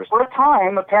bookstores. For a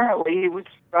time, apparently, he was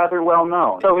rather well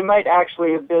known. So he might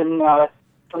actually have been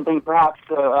something perhaps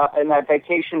in that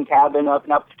vacation cabin up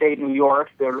in upstate New York.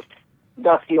 There's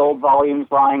dusty old volumes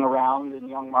lying around, and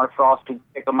young Mark Frost would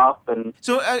pick them up. And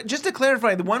so, just to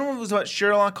clarify, the one was about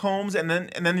Sherlock Holmes, and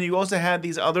then you also had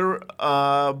these other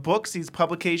books, these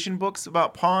publication books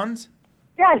about Pons.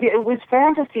 Yeah, it was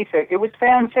fantasy fiction. It was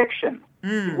fan fiction.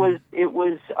 It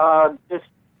was just.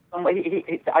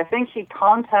 I think he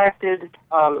contacted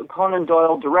Conan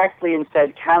Doyle directly and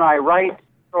said, "Can I write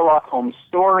Sherlock Holmes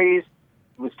stories?"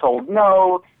 He was told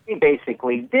no. He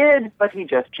basically did, but he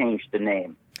just changed the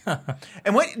name.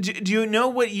 And what do you know?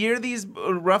 What year these,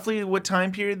 roughly, what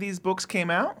time period these books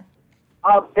came out?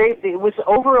 It was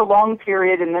over a long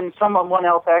period, and then someone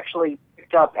else actually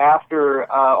picked up after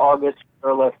August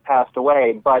Derleth passed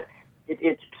away. But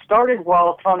it started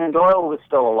while Conan Doyle was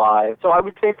still alive, so I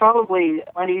would say probably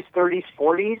 20s, 30s,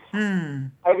 40s.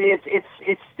 I mean,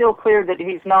 it's still clear that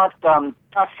he's not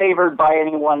favored by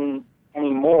anyone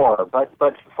anymore.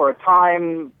 But for a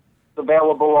time,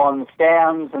 available on the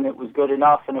stands, and it was good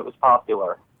enough, and it was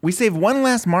popular. We saved one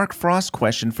last Mark Frost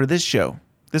question for this show.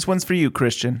 This one's for you,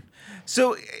 Christian.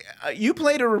 So, you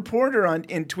played a reporter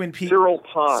in Twin Peaks. Cyril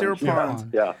Pons. Cyril Pons.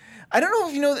 Yeah. I don't know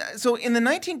if you know, so in the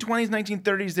 1920s,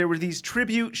 1930s, there were these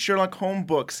tribute Sherlock Holmes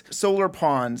books, Solar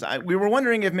Pawns. We were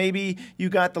wondering if maybe you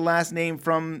got the last name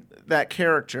from that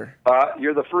character.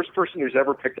 You're the first person who's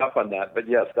ever picked up on that, but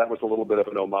yes, that was a little bit of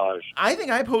an homage. I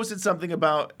think I posted something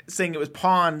about saying it was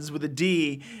Pawns with a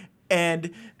D,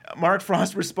 and Mark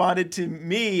Frost responded to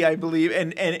me, I believe,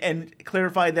 and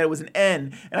clarified that it was an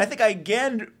N. And I think I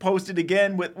posted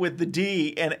again with the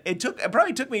D, and it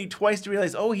probably took me twice to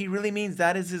realize, oh, he really means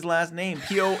that is his last name,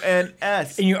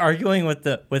 P-O-N-S. And you're arguing with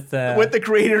the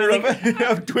creator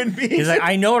of Twin Peaks. He's like,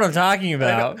 I know what I'm talking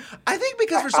about. I think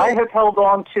because I have held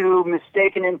on to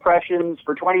mistaken impressions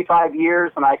for 25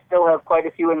 years, and I still have quite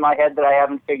a few in my head that I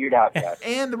haven't figured out yet.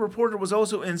 And the reporter was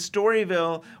also in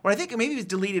Storyville, or I think maybe it was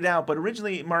deleted out, but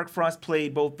originally Mark Frost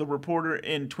played both the reporter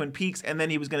in Twin Peaks, and then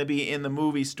he was going to be in the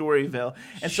movie Storyville.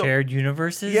 And shared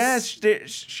universes? Yes,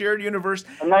 shared universe.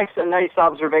 A nice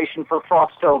observation for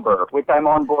Frostober, which I'm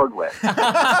on board with.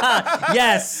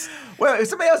 Yes. Well, if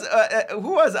somebody else,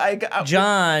 who was I?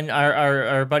 John,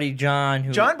 our buddy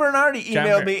John. John Bernardi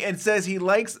emailed me and says he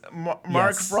likes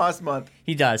Mark Frost Month.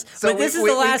 He does. So but this is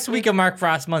the last week of Mark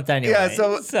Frost Month anyway.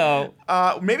 Yeah, so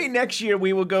maybe next year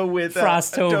we will go with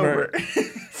Frostober.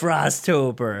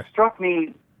 Frostober. Struck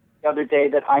me the other day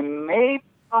that I may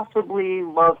possibly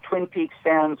love Twin Peaks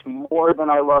fans more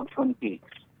than I love Twin Peaks.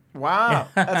 Wow,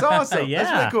 that's awesome. Yeah.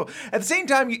 That's really cool. At the same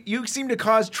time, you seem to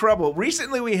cause trouble.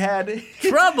 Recently, we had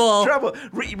trouble.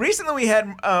 Recently, we had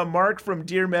Mark from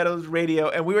Deer Meadows Radio,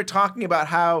 and we were talking about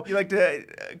how you like to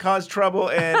cause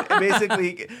trouble and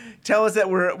basically tell us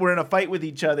that we're in a fight with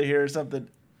each other here or something.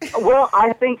 Well,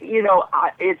 I think there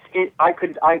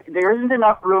isn't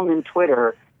enough room in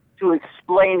Twitter to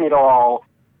explain it all.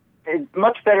 It's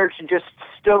much better to just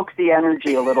stoke the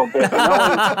energy a little bit.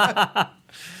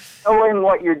 Knowing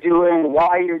what you're doing,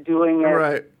 why you're doing it.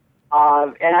 Right.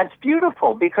 And it's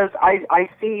beautiful because I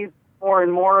see more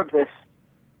and more of this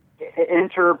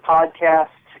inter-podcast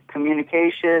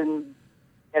communication,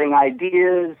 getting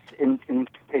ideas,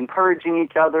 encouraging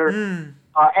each other,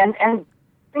 and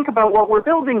think about what we're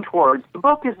building towards. The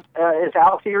book is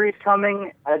out, series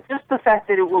coming. Just the fact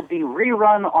that it will be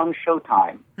rerun on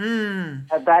Showtime.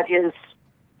 That is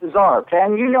bizarre.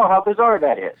 And you know how bizarre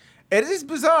that is. It is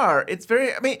bizarre. It's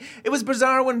very, it was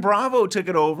bizarre when Bravo took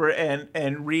it over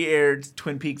and re-aired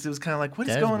Twin Peaks. It was kind of like, what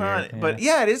is going on? Yeah. But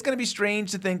yeah, it is going to be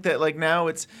strange to think that like now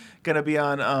it's going to be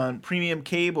on premium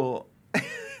cable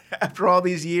after all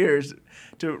these years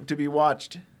to be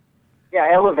watched. Yeah,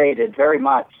 elevated very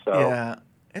much. So yeah,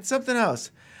 it's something else.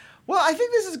 Well, I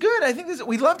think this is good.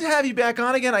 We'd love to have you back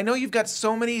on again. I know you've got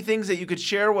so many things that you could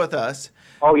share with us.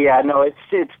 Oh yeah, no,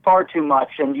 it's far too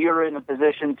much, and you're in a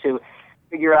position to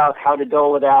figure out how to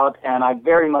dole it out, and I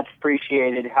very much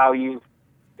appreciated how you've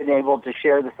been able to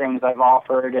share the things I've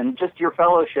offered, and just your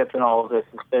fellowship in all of this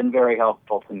has been very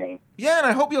helpful to me. Yeah, and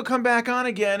I hope you'll come back on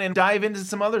again and dive into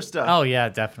some other stuff. Oh, yeah,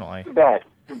 definitely. You bet.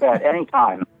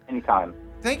 Anytime.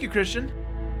 Thank you, Christian.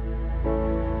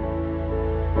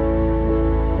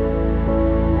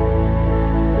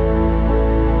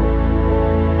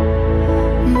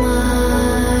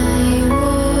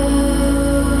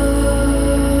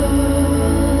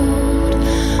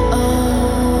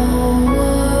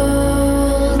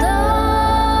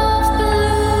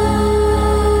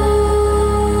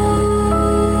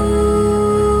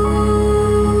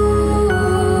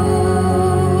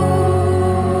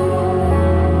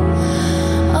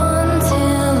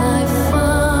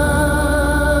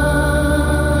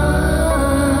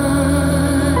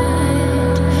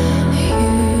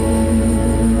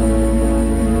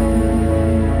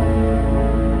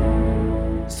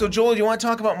 So, Joel, you want to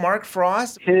talk about Mark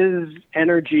Frost? His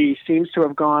energy seems to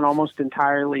have gone almost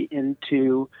entirely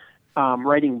into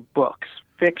writing books,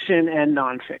 fiction and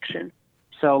nonfiction.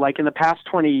 So, like in the past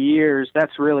 20 years,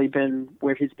 that's really been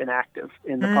where he's been active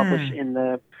in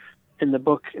the in the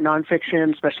book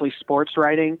nonfiction, especially sports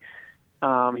writing.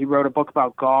 He wrote a book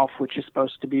about golf, which is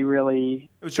supposed to be really...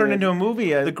 It was turned into a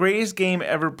movie. The Greatest Game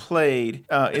Ever Played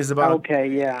is about... Okay,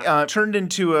 yeah. Turned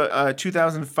into a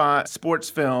 2005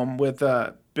 sports film with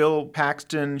Bill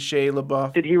Paxton, Shia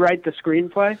LaBeouf. Did he write the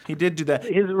screenplay? He did do that.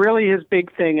 His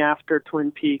big thing after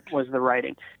Twin Peaks was the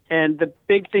writing. And the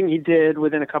big thing he did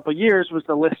within a couple of years was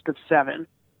The List of Seven,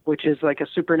 which is like a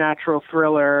supernatural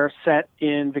thriller set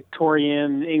in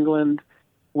Victorian England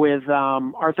with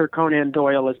Arthur Conan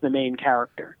Doyle as the main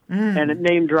character. And it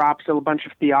name drops a bunch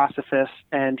of theosophists,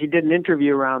 and he did an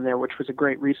interview around there, which was a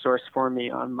great resource for me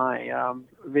on my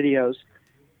videos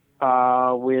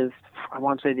with, I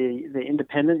want to say, the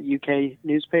Independent UK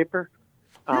newspaper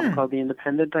called The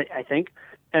Independent, I think.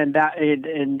 And that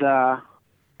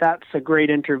that's a great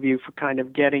interview for kind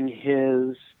of getting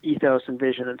his ethos and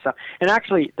vision and stuff. And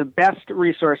actually, the best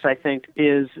resource, I think,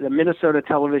 is the Minnesota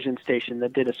television station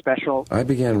that did a special. I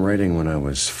began writing when I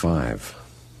was 5.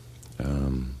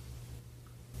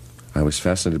 I was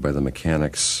fascinated by the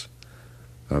mechanics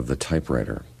of the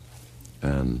typewriter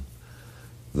and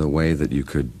the way that you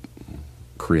could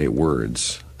create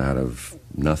words out of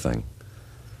nothing.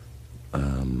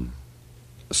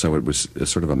 So it was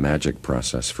sort of a magic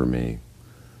process for me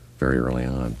very early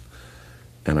on.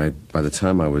 And by the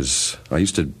time I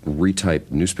used to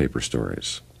retype newspaper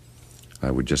stories. I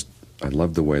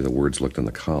loved the way the words looked in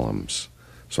the columns,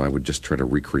 so I would just try to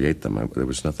recreate them. There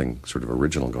was nothing sort of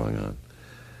original going on.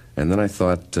 And then I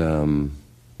thought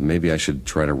maybe I should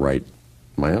try to write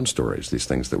my own stories, these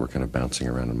things that were kind of bouncing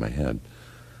around in my head.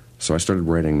 So I started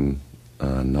writing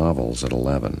novels at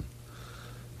 11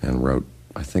 and wrote,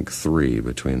 I think, 3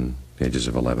 between the ages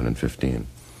of 11 and 15.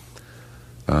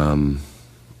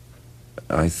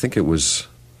 I think it was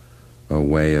a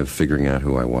way of figuring out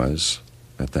who I was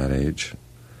at that age,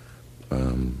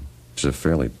 which is a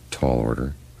fairly tall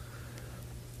order.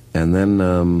 And then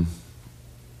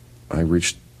I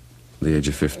reached the age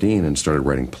of 15 and started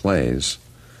writing plays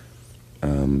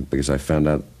because I found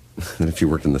out that if you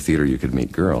worked in the theater, you could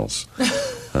meet girls.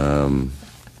 And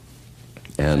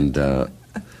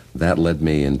that led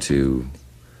me into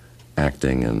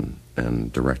acting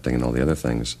and directing and all the other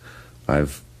things.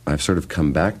 I've sort of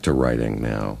come back to writing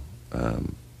now,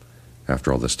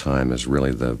 after all this time, as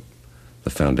really the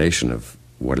foundation of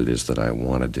what it is that I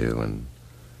want to do and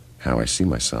how I see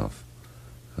myself.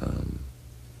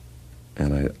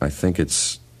 And I think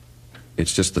it's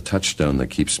just the touchstone that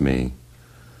keeps me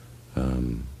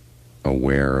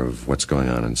aware of what's going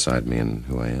on inside me and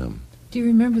who I am. Do you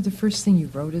remember the first thing you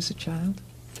wrote as a child?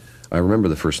 I remember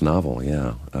the first novel,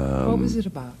 yeah. What was it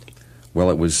about? Well,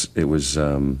 it was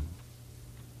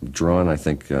drawn, I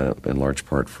think, in large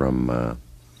part from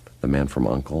The Man from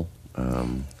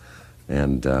U.N.C.L.E.,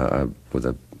 and with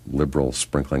a liberal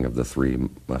sprinkling of The Three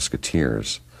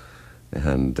Musketeers.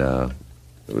 And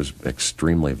it was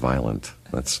extremely violent.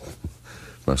 That's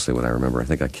mostly what I remember. I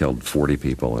think I killed 40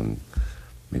 people in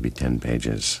maybe 10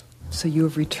 pages. So you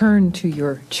have returned to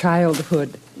your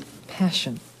childhood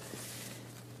passion.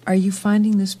 Are you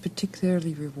finding this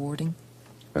particularly rewarding?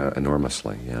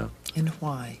 Enormously, yeah. And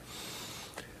why?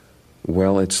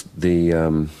 Well, it's the,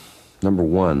 number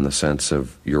one, the sense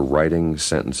of you're writing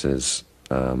sentences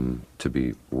to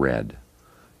be read.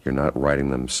 You're not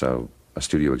writing them so a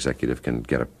studio executive can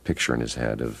get a picture in his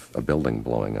head of a building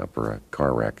blowing up or a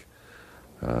car wreck.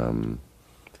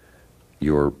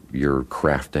 You're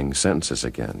crafting sentences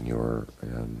again.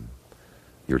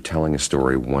 You're telling a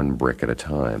story one brick at a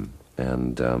time,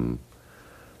 and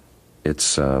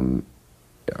it's.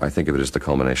 I think of it as the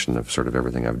culmination of sort of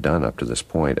everything I've done up to this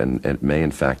point, and it may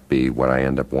in fact be what I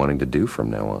end up wanting to do from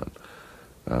now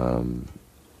on.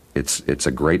 It's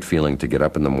a great feeling to get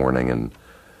up in the morning and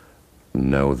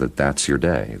know that that's your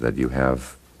day, that you're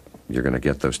going to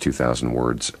get those 2,000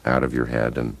 words out of your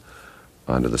head and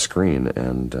onto the screen,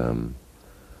 and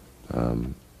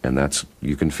that's,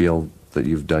 you can feel that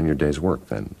you've done your day's work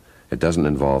then. It doesn't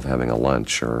involve having a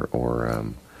lunch or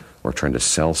trying to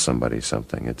sell somebody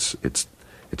something. It's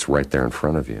right there in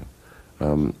front of you,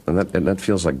 and that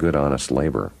feels like good, honest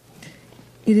labor.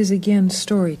 It is again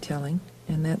storytelling,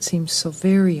 and that seems so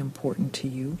very important to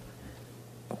you.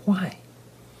 Why?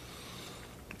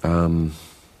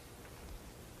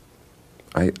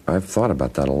 I've thought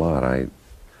about that a lot. I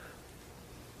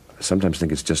sometimes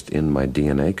think it's just in my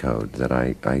DNA code that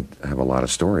I have a lot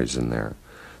of stories in there.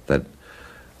 That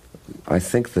I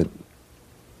think that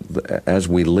as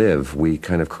we live, we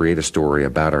kind of create a story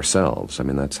about ourselves. I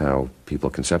mean, that's how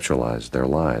people conceptualize their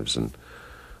lives and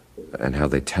how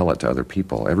they tell it to other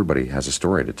people. Everybody has a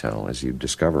story to tell, as you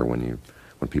discover when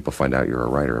people find out you're a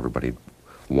writer. Everybody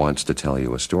wants to tell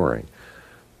you a story.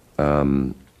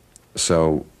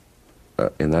 So,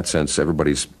 in that sense,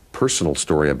 everybody's personal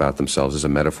story about themselves is a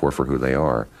metaphor for who they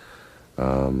are.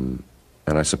 And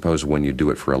I suppose when you do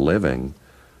it for a living,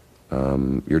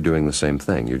 you're doing the same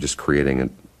thing. You're just creating it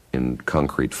in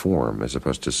concrete form as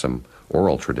opposed to some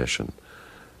oral tradition.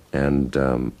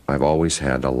 And I've always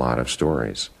had a lot of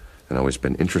stories and always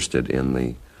been interested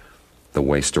in the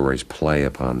way stories play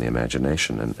upon the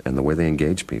imagination and the way they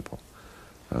engage people.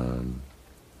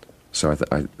 So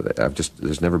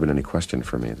there's never been any question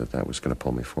for me that was going to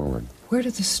pull me forward. Where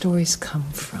do the stories come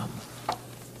from?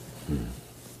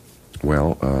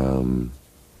 Well,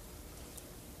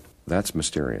 that's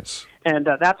mysterious. And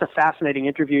that's a fascinating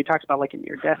interview. He talks about like a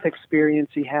near-death experience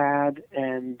he had,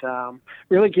 and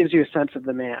really gives you a sense of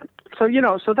the man.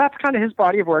 So that's kind of his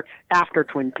body of work after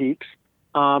Twin Peaks.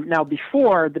 Now,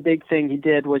 before, the big thing he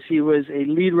did was he was a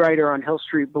lead writer on Hill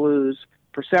Street Blues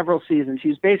for several seasons. He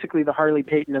was basically the Harley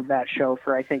Peyton of that show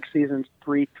for, I think, seasons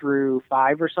 3 through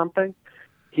 5 or something.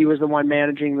 He was the one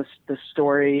managing the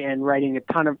story and writing a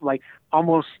ton of, like,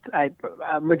 almost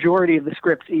a majority of the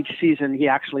scripts each season he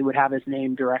actually would have his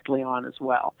name directly on as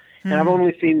well. And I've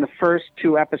only seen the first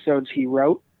 2 episodes he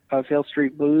wrote of Hill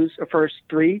Street Blues, the first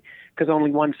 3, because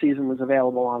only one season was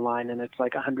available online, and it's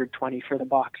like $120 for the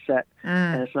box set,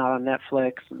 and it's not on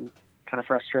Netflix, and kind of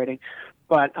frustrating.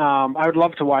 But I would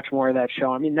love to watch more of that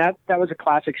show. I mean, that was a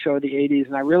classic show of the 80s,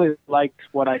 and I really liked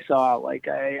what I saw. Like,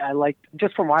 I liked,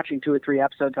 just from watching 2 or 3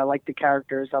 episodes, I liked the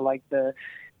characters, I liked the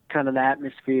kind of the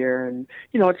atmosphere. And,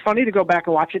 you know, it's funny to go back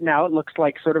and watch it now. It looks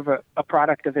like sort of a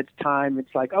product of its time.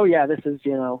 It's like, oh, yeah, this is,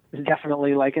 you know,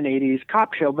 definitely like an 80s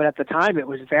cop show. But at the time, it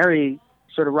was very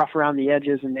sort of rough around the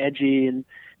edges and edgy, and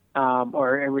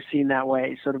or it was seen that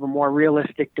way, sort of a more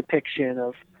realistic depiction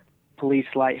of police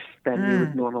life than you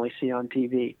would normally see on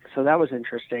TV. So that was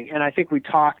interesting. And I think we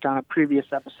talked on a previous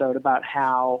episode about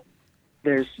how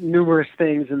there's numerous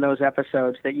things in those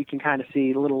episodes that you can kind of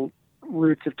see little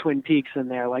roots of Twin Peaks in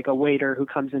there, like a waiter who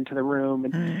comes into the room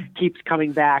and keeps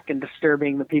coming back and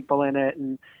disturbing the people in it,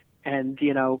 and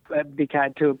you know,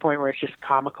 because to a point where it's just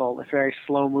comical. This very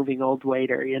slow-moving old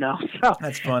waiter, you know. So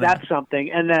that's funny. That's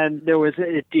something. And then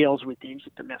it deals with themes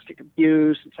of domestic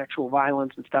abuse and sexual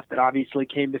violence and stuff that obviously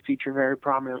came to feature very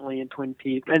prominently in Twin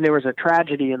Peaks. And there was a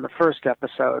tragedy in the first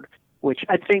episode, which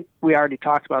I think we already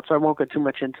talked about, so I won't go too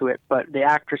much into it. But the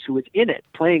actress who was in it,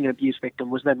 playing an abuse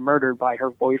victim, was then murdered by her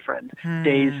boyfriend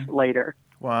days later.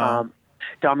 Wow.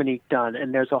 Dominique Dunn,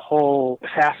 and there's a whole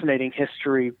fascinating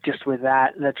history just with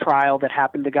that. The trial that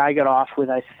happened, the guy got off with,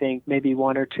 I think, maybe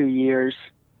 1 or 2 years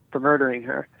for murdering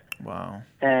her. Wow.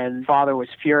 And father was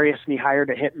furious, and he hired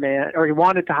a hitman, or he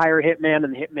wanted to hire a hitman,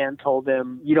 and the hitman told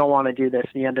him, you don't want to do this,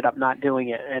 and he ended up not doing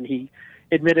it. And he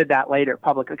admitted that later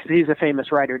publicly, because he's a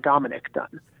famous writer, Dominic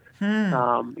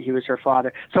Dunn. He was her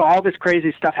father. So all this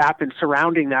crazy stuff happened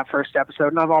surrounding that first episode,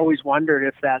 and I've always wondered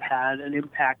if that had an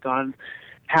impact on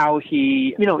how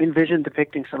he, you know, envisioned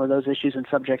depicting some of those issues and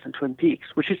subjects in Twin Peaks,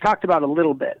 which he's talked about a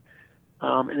little bit in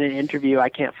an interview I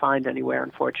can't find anywhere,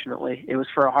 unfortunately. It was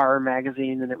for a horror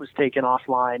magazine, and it was taken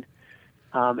offline.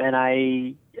 And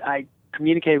I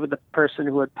communicated with the person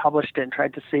who had published it and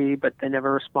tried to see, but they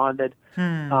never responded.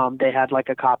 They had like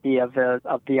a copy of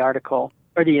the article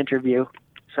or the interview.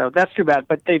 So that's too bad.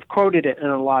 But they've quoted it in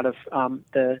a lot of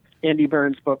the Andy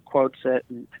Burns book quotes it,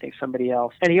 and I think somebody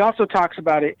else. And he also talks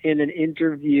about it in an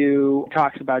interview,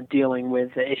 talks about dealing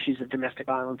with the issues of domestic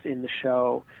violence in the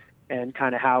show, and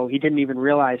kind of how he didn't even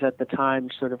realize at the time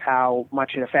sort of how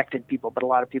much it affected people. But a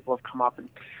lot of people have come up and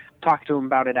talked to him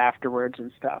about it afterwards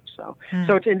and stuff. So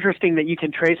it's interesting that you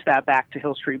can trace that back to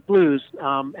Hill Street Blues.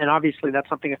 And obviously that's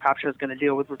something a cop show is going to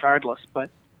deal with regardless. But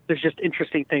there's just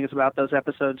interesting things about those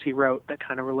episodes he wrote that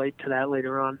kind of relate to that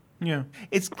later on. Yeah.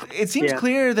 It seems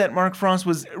clear that Mark Frost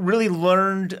was really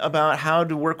learned about how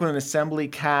to work with an assembly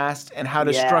cast and how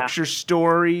to structure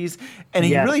stories. And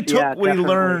he really took what he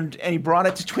learned and he brought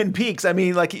it to Twin Peaks. I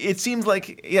mean, like, it seems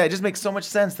like, it just makes so much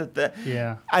sense that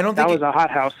I don't think that was a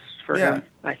hothouse for him,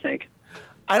 I think.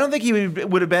 I don't think he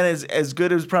would have been as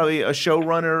good as probably a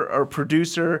showrunner or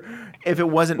producer if it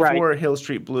wasn't for Hill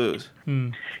Street Blues.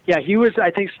 Yeah, he was,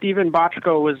 I think Stephen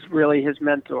Bochco was really his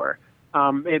mentor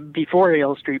before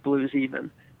Hill Street Blues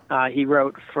even. He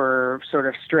wrote for sort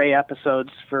of stray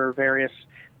episodes for various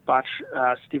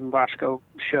Stephen Bochco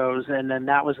shows, and then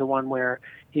that was the one where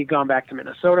he'd gone back to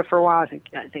Minnesota for a while. I think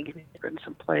he had written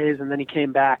some plays, and then he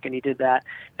came back and he did that.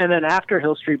 And then after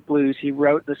Hill Street Blues, he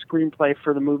wrote the screenplay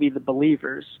for the movie The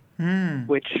Believers,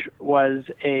 which was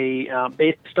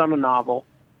based on a novel,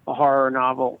 a horror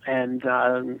novel, and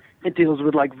it deals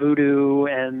with like voodoo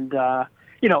and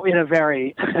in a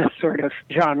very sort of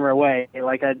genre way.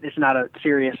 Like it's not a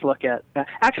serious look at.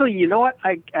 Actually, you know what?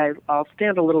 I'll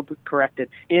stand a little bit corrected.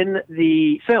 In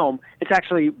the film, it's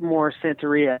actually more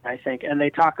Santeria, I think, and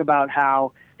they talk about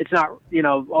how it's not,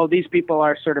 these people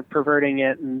are sort of perverting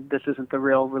it, and this isn't the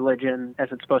real religion as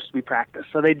it's supposed to be practiced.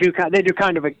 So they do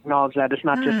kind of acknowledge that it's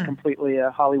not just completely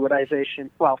a Hollywoodization.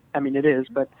 Well, I mean it is,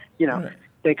 but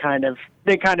They kind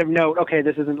of note, okay,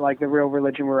 this isn't like the real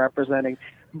religion we're representing.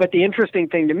 But the interesting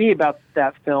thing to me about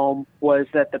that film was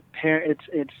that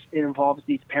it involves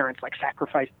these parents like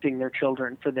sacrificing their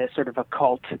children for this sort of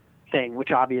occult thing,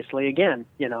 which obviously, again,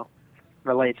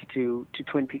 relates to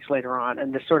Twin Peaks later on,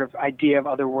 and this sort of idea of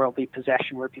otherworldly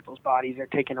possession where people's bodies are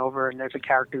taken over, and there's a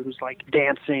character who's like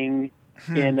dancing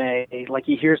in like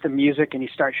he hears the music and he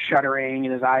starts shuddering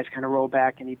and his eyes kind of roll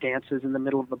back and he dances in the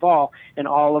middle of the ball, and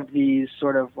all of these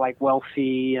sort of like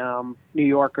wealthy New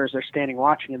Yorkers are standing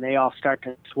watching, and they all start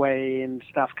to sway and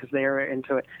stuff because they're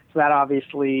into it. So that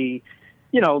obviously,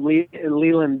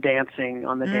 Leland dancing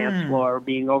on the dance floor,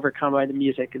 being overcome by the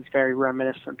music, is very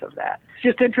reminiscent of that. It's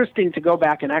just interesting to go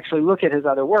back and actually look at his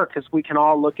other work, because we can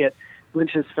all look at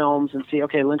Lynch's films and see,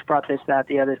 okay, Lynch brought this, that,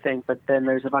 the other thing, but then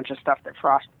there's a bunch of stuff that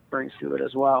Frost brings to it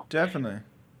as well. Definitely.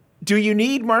 Do you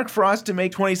need Mark Frost to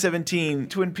make 2017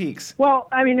 Twin Peaks? Well,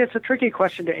 I mean, it's a tricky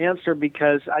question to answer,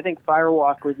 because I think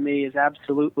Firewalk with Me is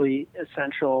absolutely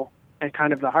essential and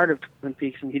kind of the heart of Twin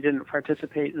Peaks, and he didn't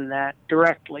participate in that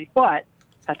directly. But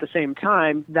at the same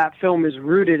time, that film is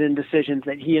rooted in decisions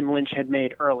that he and Lynch had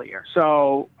made earlier.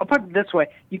 So I'll put it this way.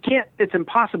 It's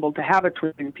impossible to have a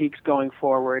Twin Peaks going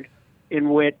forward in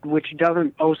which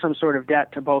doesn't owe some sort of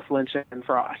debt to both Lynch and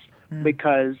Frost,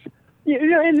 because,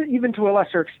 and even to a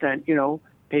lesser extent,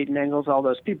 Peyton Engels, all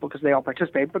those people, because they all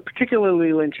participate, but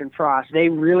particularly Lynch and Frost, they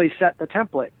really set the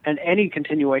template, and any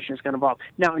continuation is going to involve.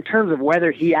 Now, in terms of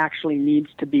whether he actually needs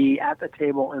to be at the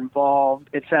table, involved,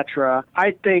 etc.,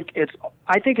 I think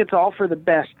it's all for the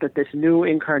best that this new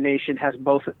incarnation has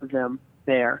both of them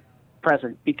there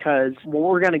present, because what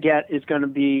we're going to get is going to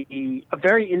be a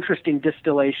very interesting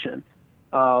distillation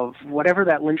of whatever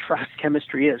that Lynch-Frost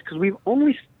chemistry is, because we've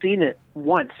only seen it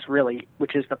once, really,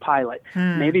 which is the pilot.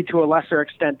 Maybe to a lesser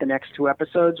extent the next two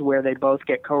episodes, where they both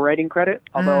get co-writing credit,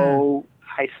 although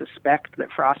I suspect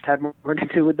that Frost had more to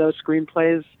do with those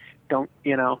screenplays. Don't,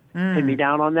 pin me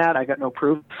down on that. I got no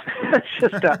proof. It's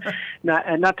just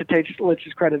not to take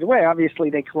Lynch's credit away. Obviously,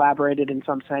 they collaborated in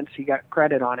some sense. He got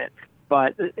credit on it.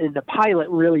 But the pilot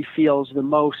really feels the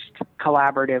most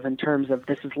collaborative in terms of,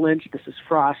 this is Lynch, this is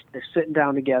Frost, they're sitting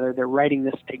down together, they're writing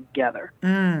this together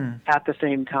at the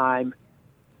same time,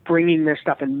 bringing their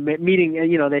stuff and meeting,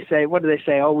 they say, what do they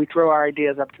say? Oh, we throw our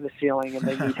ideas up to the ceiling and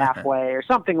they meet halfway or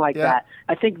something like that.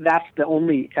 I think that's the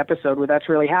only episode where that's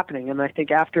really happening. And I think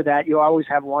after that, you always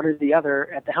have one or the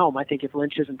other at the helm. I think if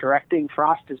Lynch isn't directing,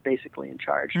 Frost is basically in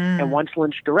charge. And once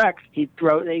Lynch directs, he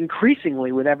throws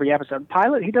increasingly with every episode.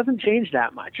 Pilot, he doesn't change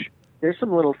that much. There's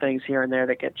some little things here and there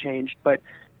that get changed, but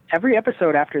every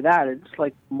episode after that, it's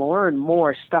like more and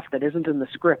more stuff that isn't in the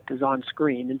script is on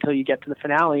screen until you get to the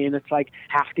finale, and it's like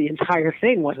half the entire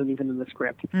thing wasn't even in the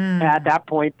script. At that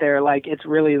point, they're like, it's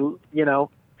really,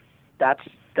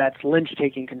 that's Lynch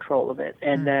taking control of it.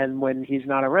 And then when he's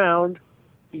not around,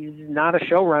 he's not a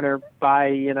showrunner by,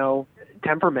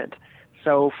 temperament.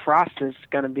 So Frost is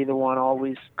going to be the one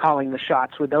always calling the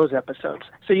shots with those episodes.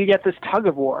 So you get this tug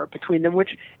of war between them,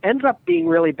 which ends up being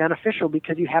really beneficial,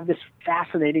 because you have this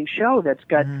fascinating show that's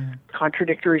got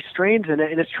contradictory strains in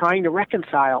it, and it's trying to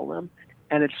reconcile them.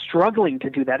 And it's struggling to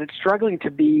do that. It's struggling to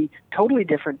be totally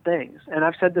different things. And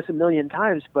I've said this a million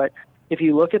times, but if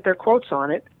you look at their quotes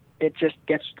on it, it just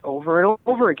gets over and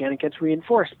over again. It gets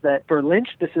reinforced that for Lynch,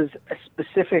 this is a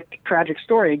specific tragic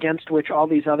story against which all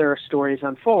these other stories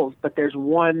unfold. But there's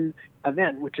one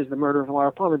event, which is the murder of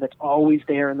Laura Palmer, that's always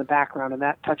there in the background, and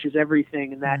that touches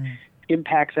everything, and that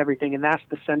impacts everything, and that's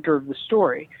the center of the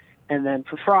story. And then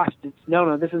for Frost, it's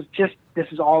no, this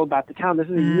is all about the town. This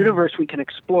is a universe we can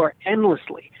explore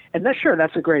endlessly. And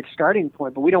that's a great starting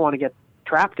point, but we don't want to get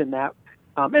trapped in that.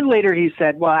 And later he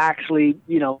said, well, actually,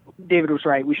 David was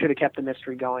right. We should have kept the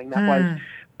mystery going. That was,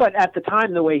 but at the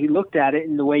time, the way he looked at it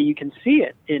and the way you can see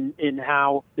it in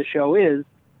how the show is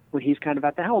when he's kind of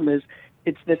at the helm is,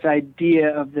 it's this idea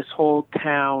of this whole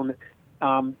town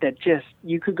that just,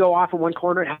 you could go off in one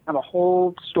corner and have a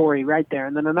whole story right there,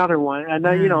 and then another one, and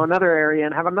then, another area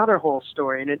and have another whole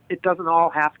story. And it doesn't all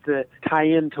have to tie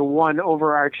into one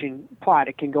overarching plot.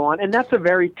 It can go on. And that's a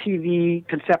very TV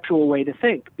conceptual way to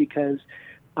think, because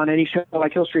on any show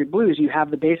like Hill Street Blues, you have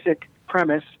the basic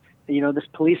premise, this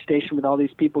police station with all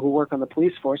these people who work on the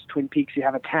police force. Twin Peaks, you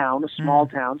have a town, a small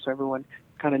town, so everyone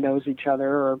kind of knows each other,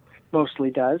 or mostly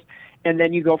does. And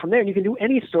then you go from there, and you can do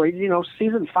any story.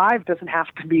 Season 5 doesn't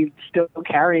have to be still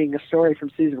carrying a story from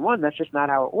season 1. That's just not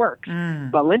how it works.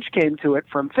 But Lynch came to it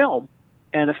from film.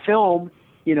 And a film,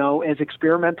 as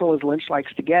experimental as Lynch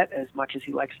likes to get, as much as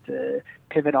he likes to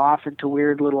pivot off into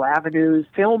weird little avenues,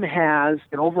 film has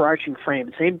an overarching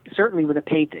frame. Same, certainly with a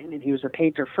painting, and he was a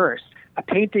painter first. A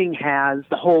painting has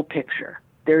the whole picture.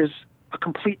 There's a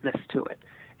completeness to it.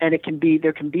 And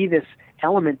there can be this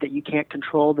element that you can't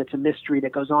control, that's a mystery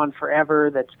that goes on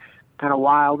forever, that's kind of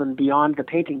wild and beyond the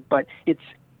painting, but it's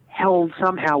held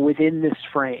somehow within this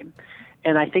frame.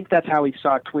 And I think that's how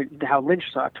how Lynch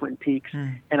saw Twin Peaks.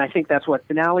 And I think that's what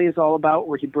finale is all about,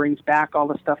 where he brings back all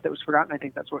the stuff that was forgotten. I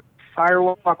think that's what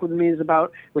Firewalk with Me is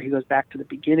about, where he goes back to the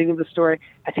beginning of the story.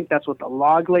 I think that's what the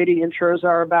Log Lady intros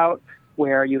are about,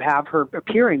 where you have her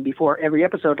appearing before every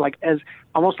episode, like as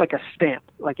almost like a stamp.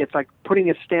 Like it's like putting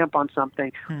a stamp on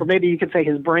something. Or maybe you could say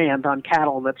his brand on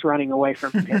cattle that's running away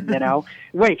from him, you know?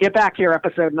 Wait, get back here,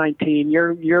 episode 19.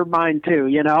 You're mine too,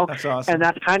 you know? That's awesome. And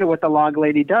that's kind of what the Log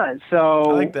Lady does. So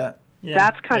I like that.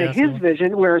 that's kind of his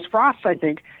vision, whereas Frost, I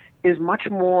think, is much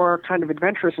more kind of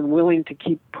adventurous and willing to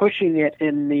keep pushing it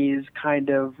in these kind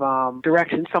of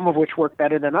directions, some of which work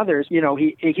better than others. You know,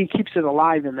 he keeps it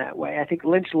alive in that way. I think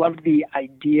Lynch loved the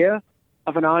idea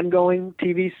of an ongoing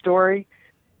TV story,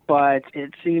 but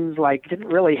it seems like didn't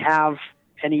really have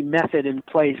any method in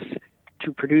place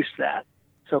to produce that.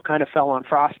 So it kind of fell on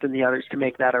Frost and the others to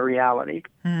make that a reality.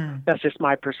 That's just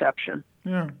my perception.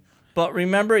 Yeah. But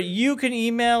remember, you can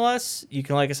email us. You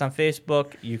can like us on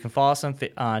Facebook. You can follow us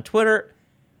on Twitter,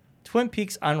 Twin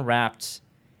Peaks Unwrapped,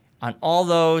 on all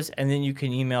those. And then you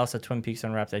can email us at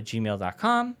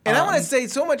twinpeaksunwrapped@gmail.com. And I want to say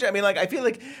so much. I mean, like I feel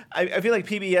like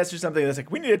PBS or something that's like,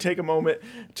 we need to take a moment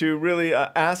to really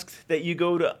ask that you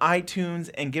go to iTunes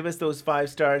and give us those 5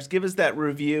 stars. Give us that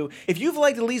review. If you've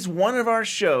liked at least one of our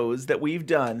shows that we've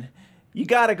done, you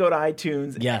got to go to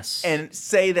iTunes and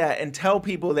say that and tell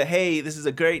people that, hey, this is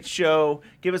a great show.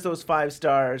 Give us those 5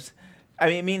 stars. I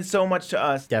mean, it means so much to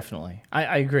us. Definitely.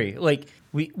 I agree. Like,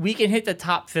 we can hit the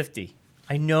top 50.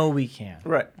 I know we can.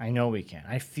 Right. I know we can.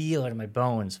 I feel it in my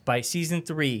bones. By season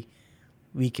 3,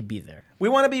 we could be there. We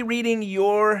want to be reading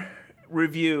your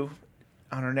review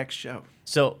on our next show.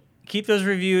 So keep those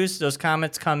reviews, those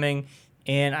comments coming,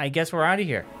 and I guess we're out of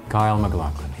here. Kyle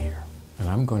MacLachlan here. And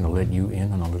I'm going to let you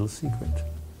in on a little secret.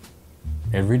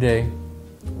 Every day,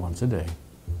 once a day,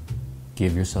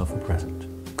 give yourself a present.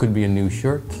 Could be a new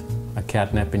shirt, a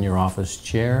catnap in your office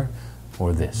chair,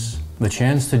 or this. The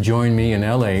chance to join me in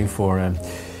LA for a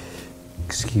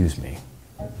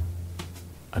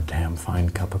damn fine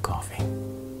cup of coffee.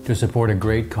 To support a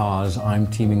great cause, I'm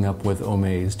teaming up with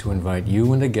Omaze to invite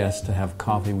you and a guest to have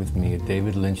coffee with me at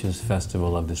David Lynch's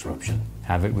Festival of Disruption.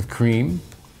 Have it with cream,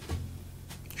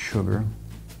 sugar,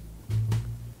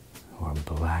 or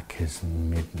black as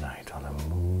midnight on a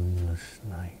moonless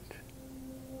night.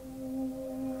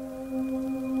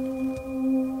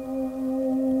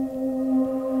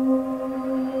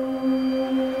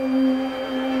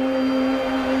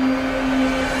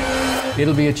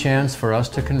 It'll be a chance for us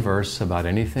to converse about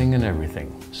anything and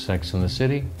everything. Sex and the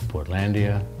City,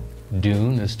 Portlandia,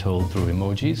 Dune as told through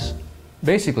emojis.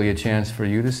 Basically a chance for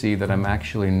you to see that I'm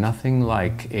actually nothing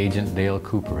like Agent Dale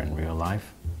Cooper in real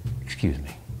life. Excuse me.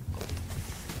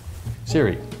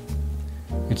 Siri,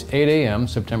 it's 8 a.m.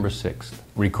 September 6th,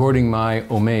 recording my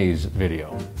Omaze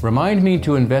video. Remind me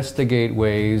to investigate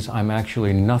ways I'm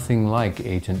actually nothing like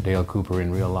Agent Dale Cooper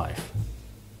in real life.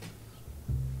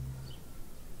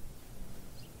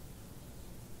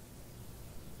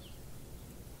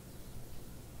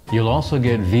 You'll also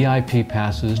get VIP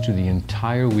passes to the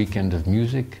entire weekend of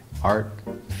music, art,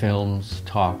 films,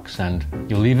 talks, and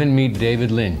you'll even meet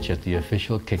David Lynch at the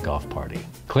official kickoff party.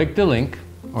 Click the link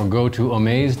or go to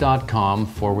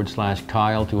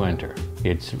omaze.com/Kyle to enter.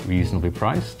 It's reasonably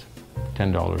priced,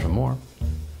 $10 or more,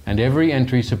 and every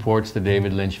entry supports the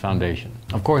David Lynch Foundation.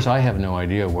 Of course, I have no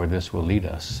idea where this will lead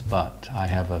us, but I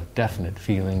have a definite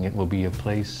feeling it will be a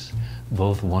place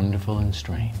both wonderful and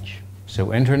strange.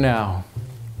 So enter now,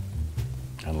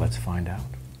 and let's find out.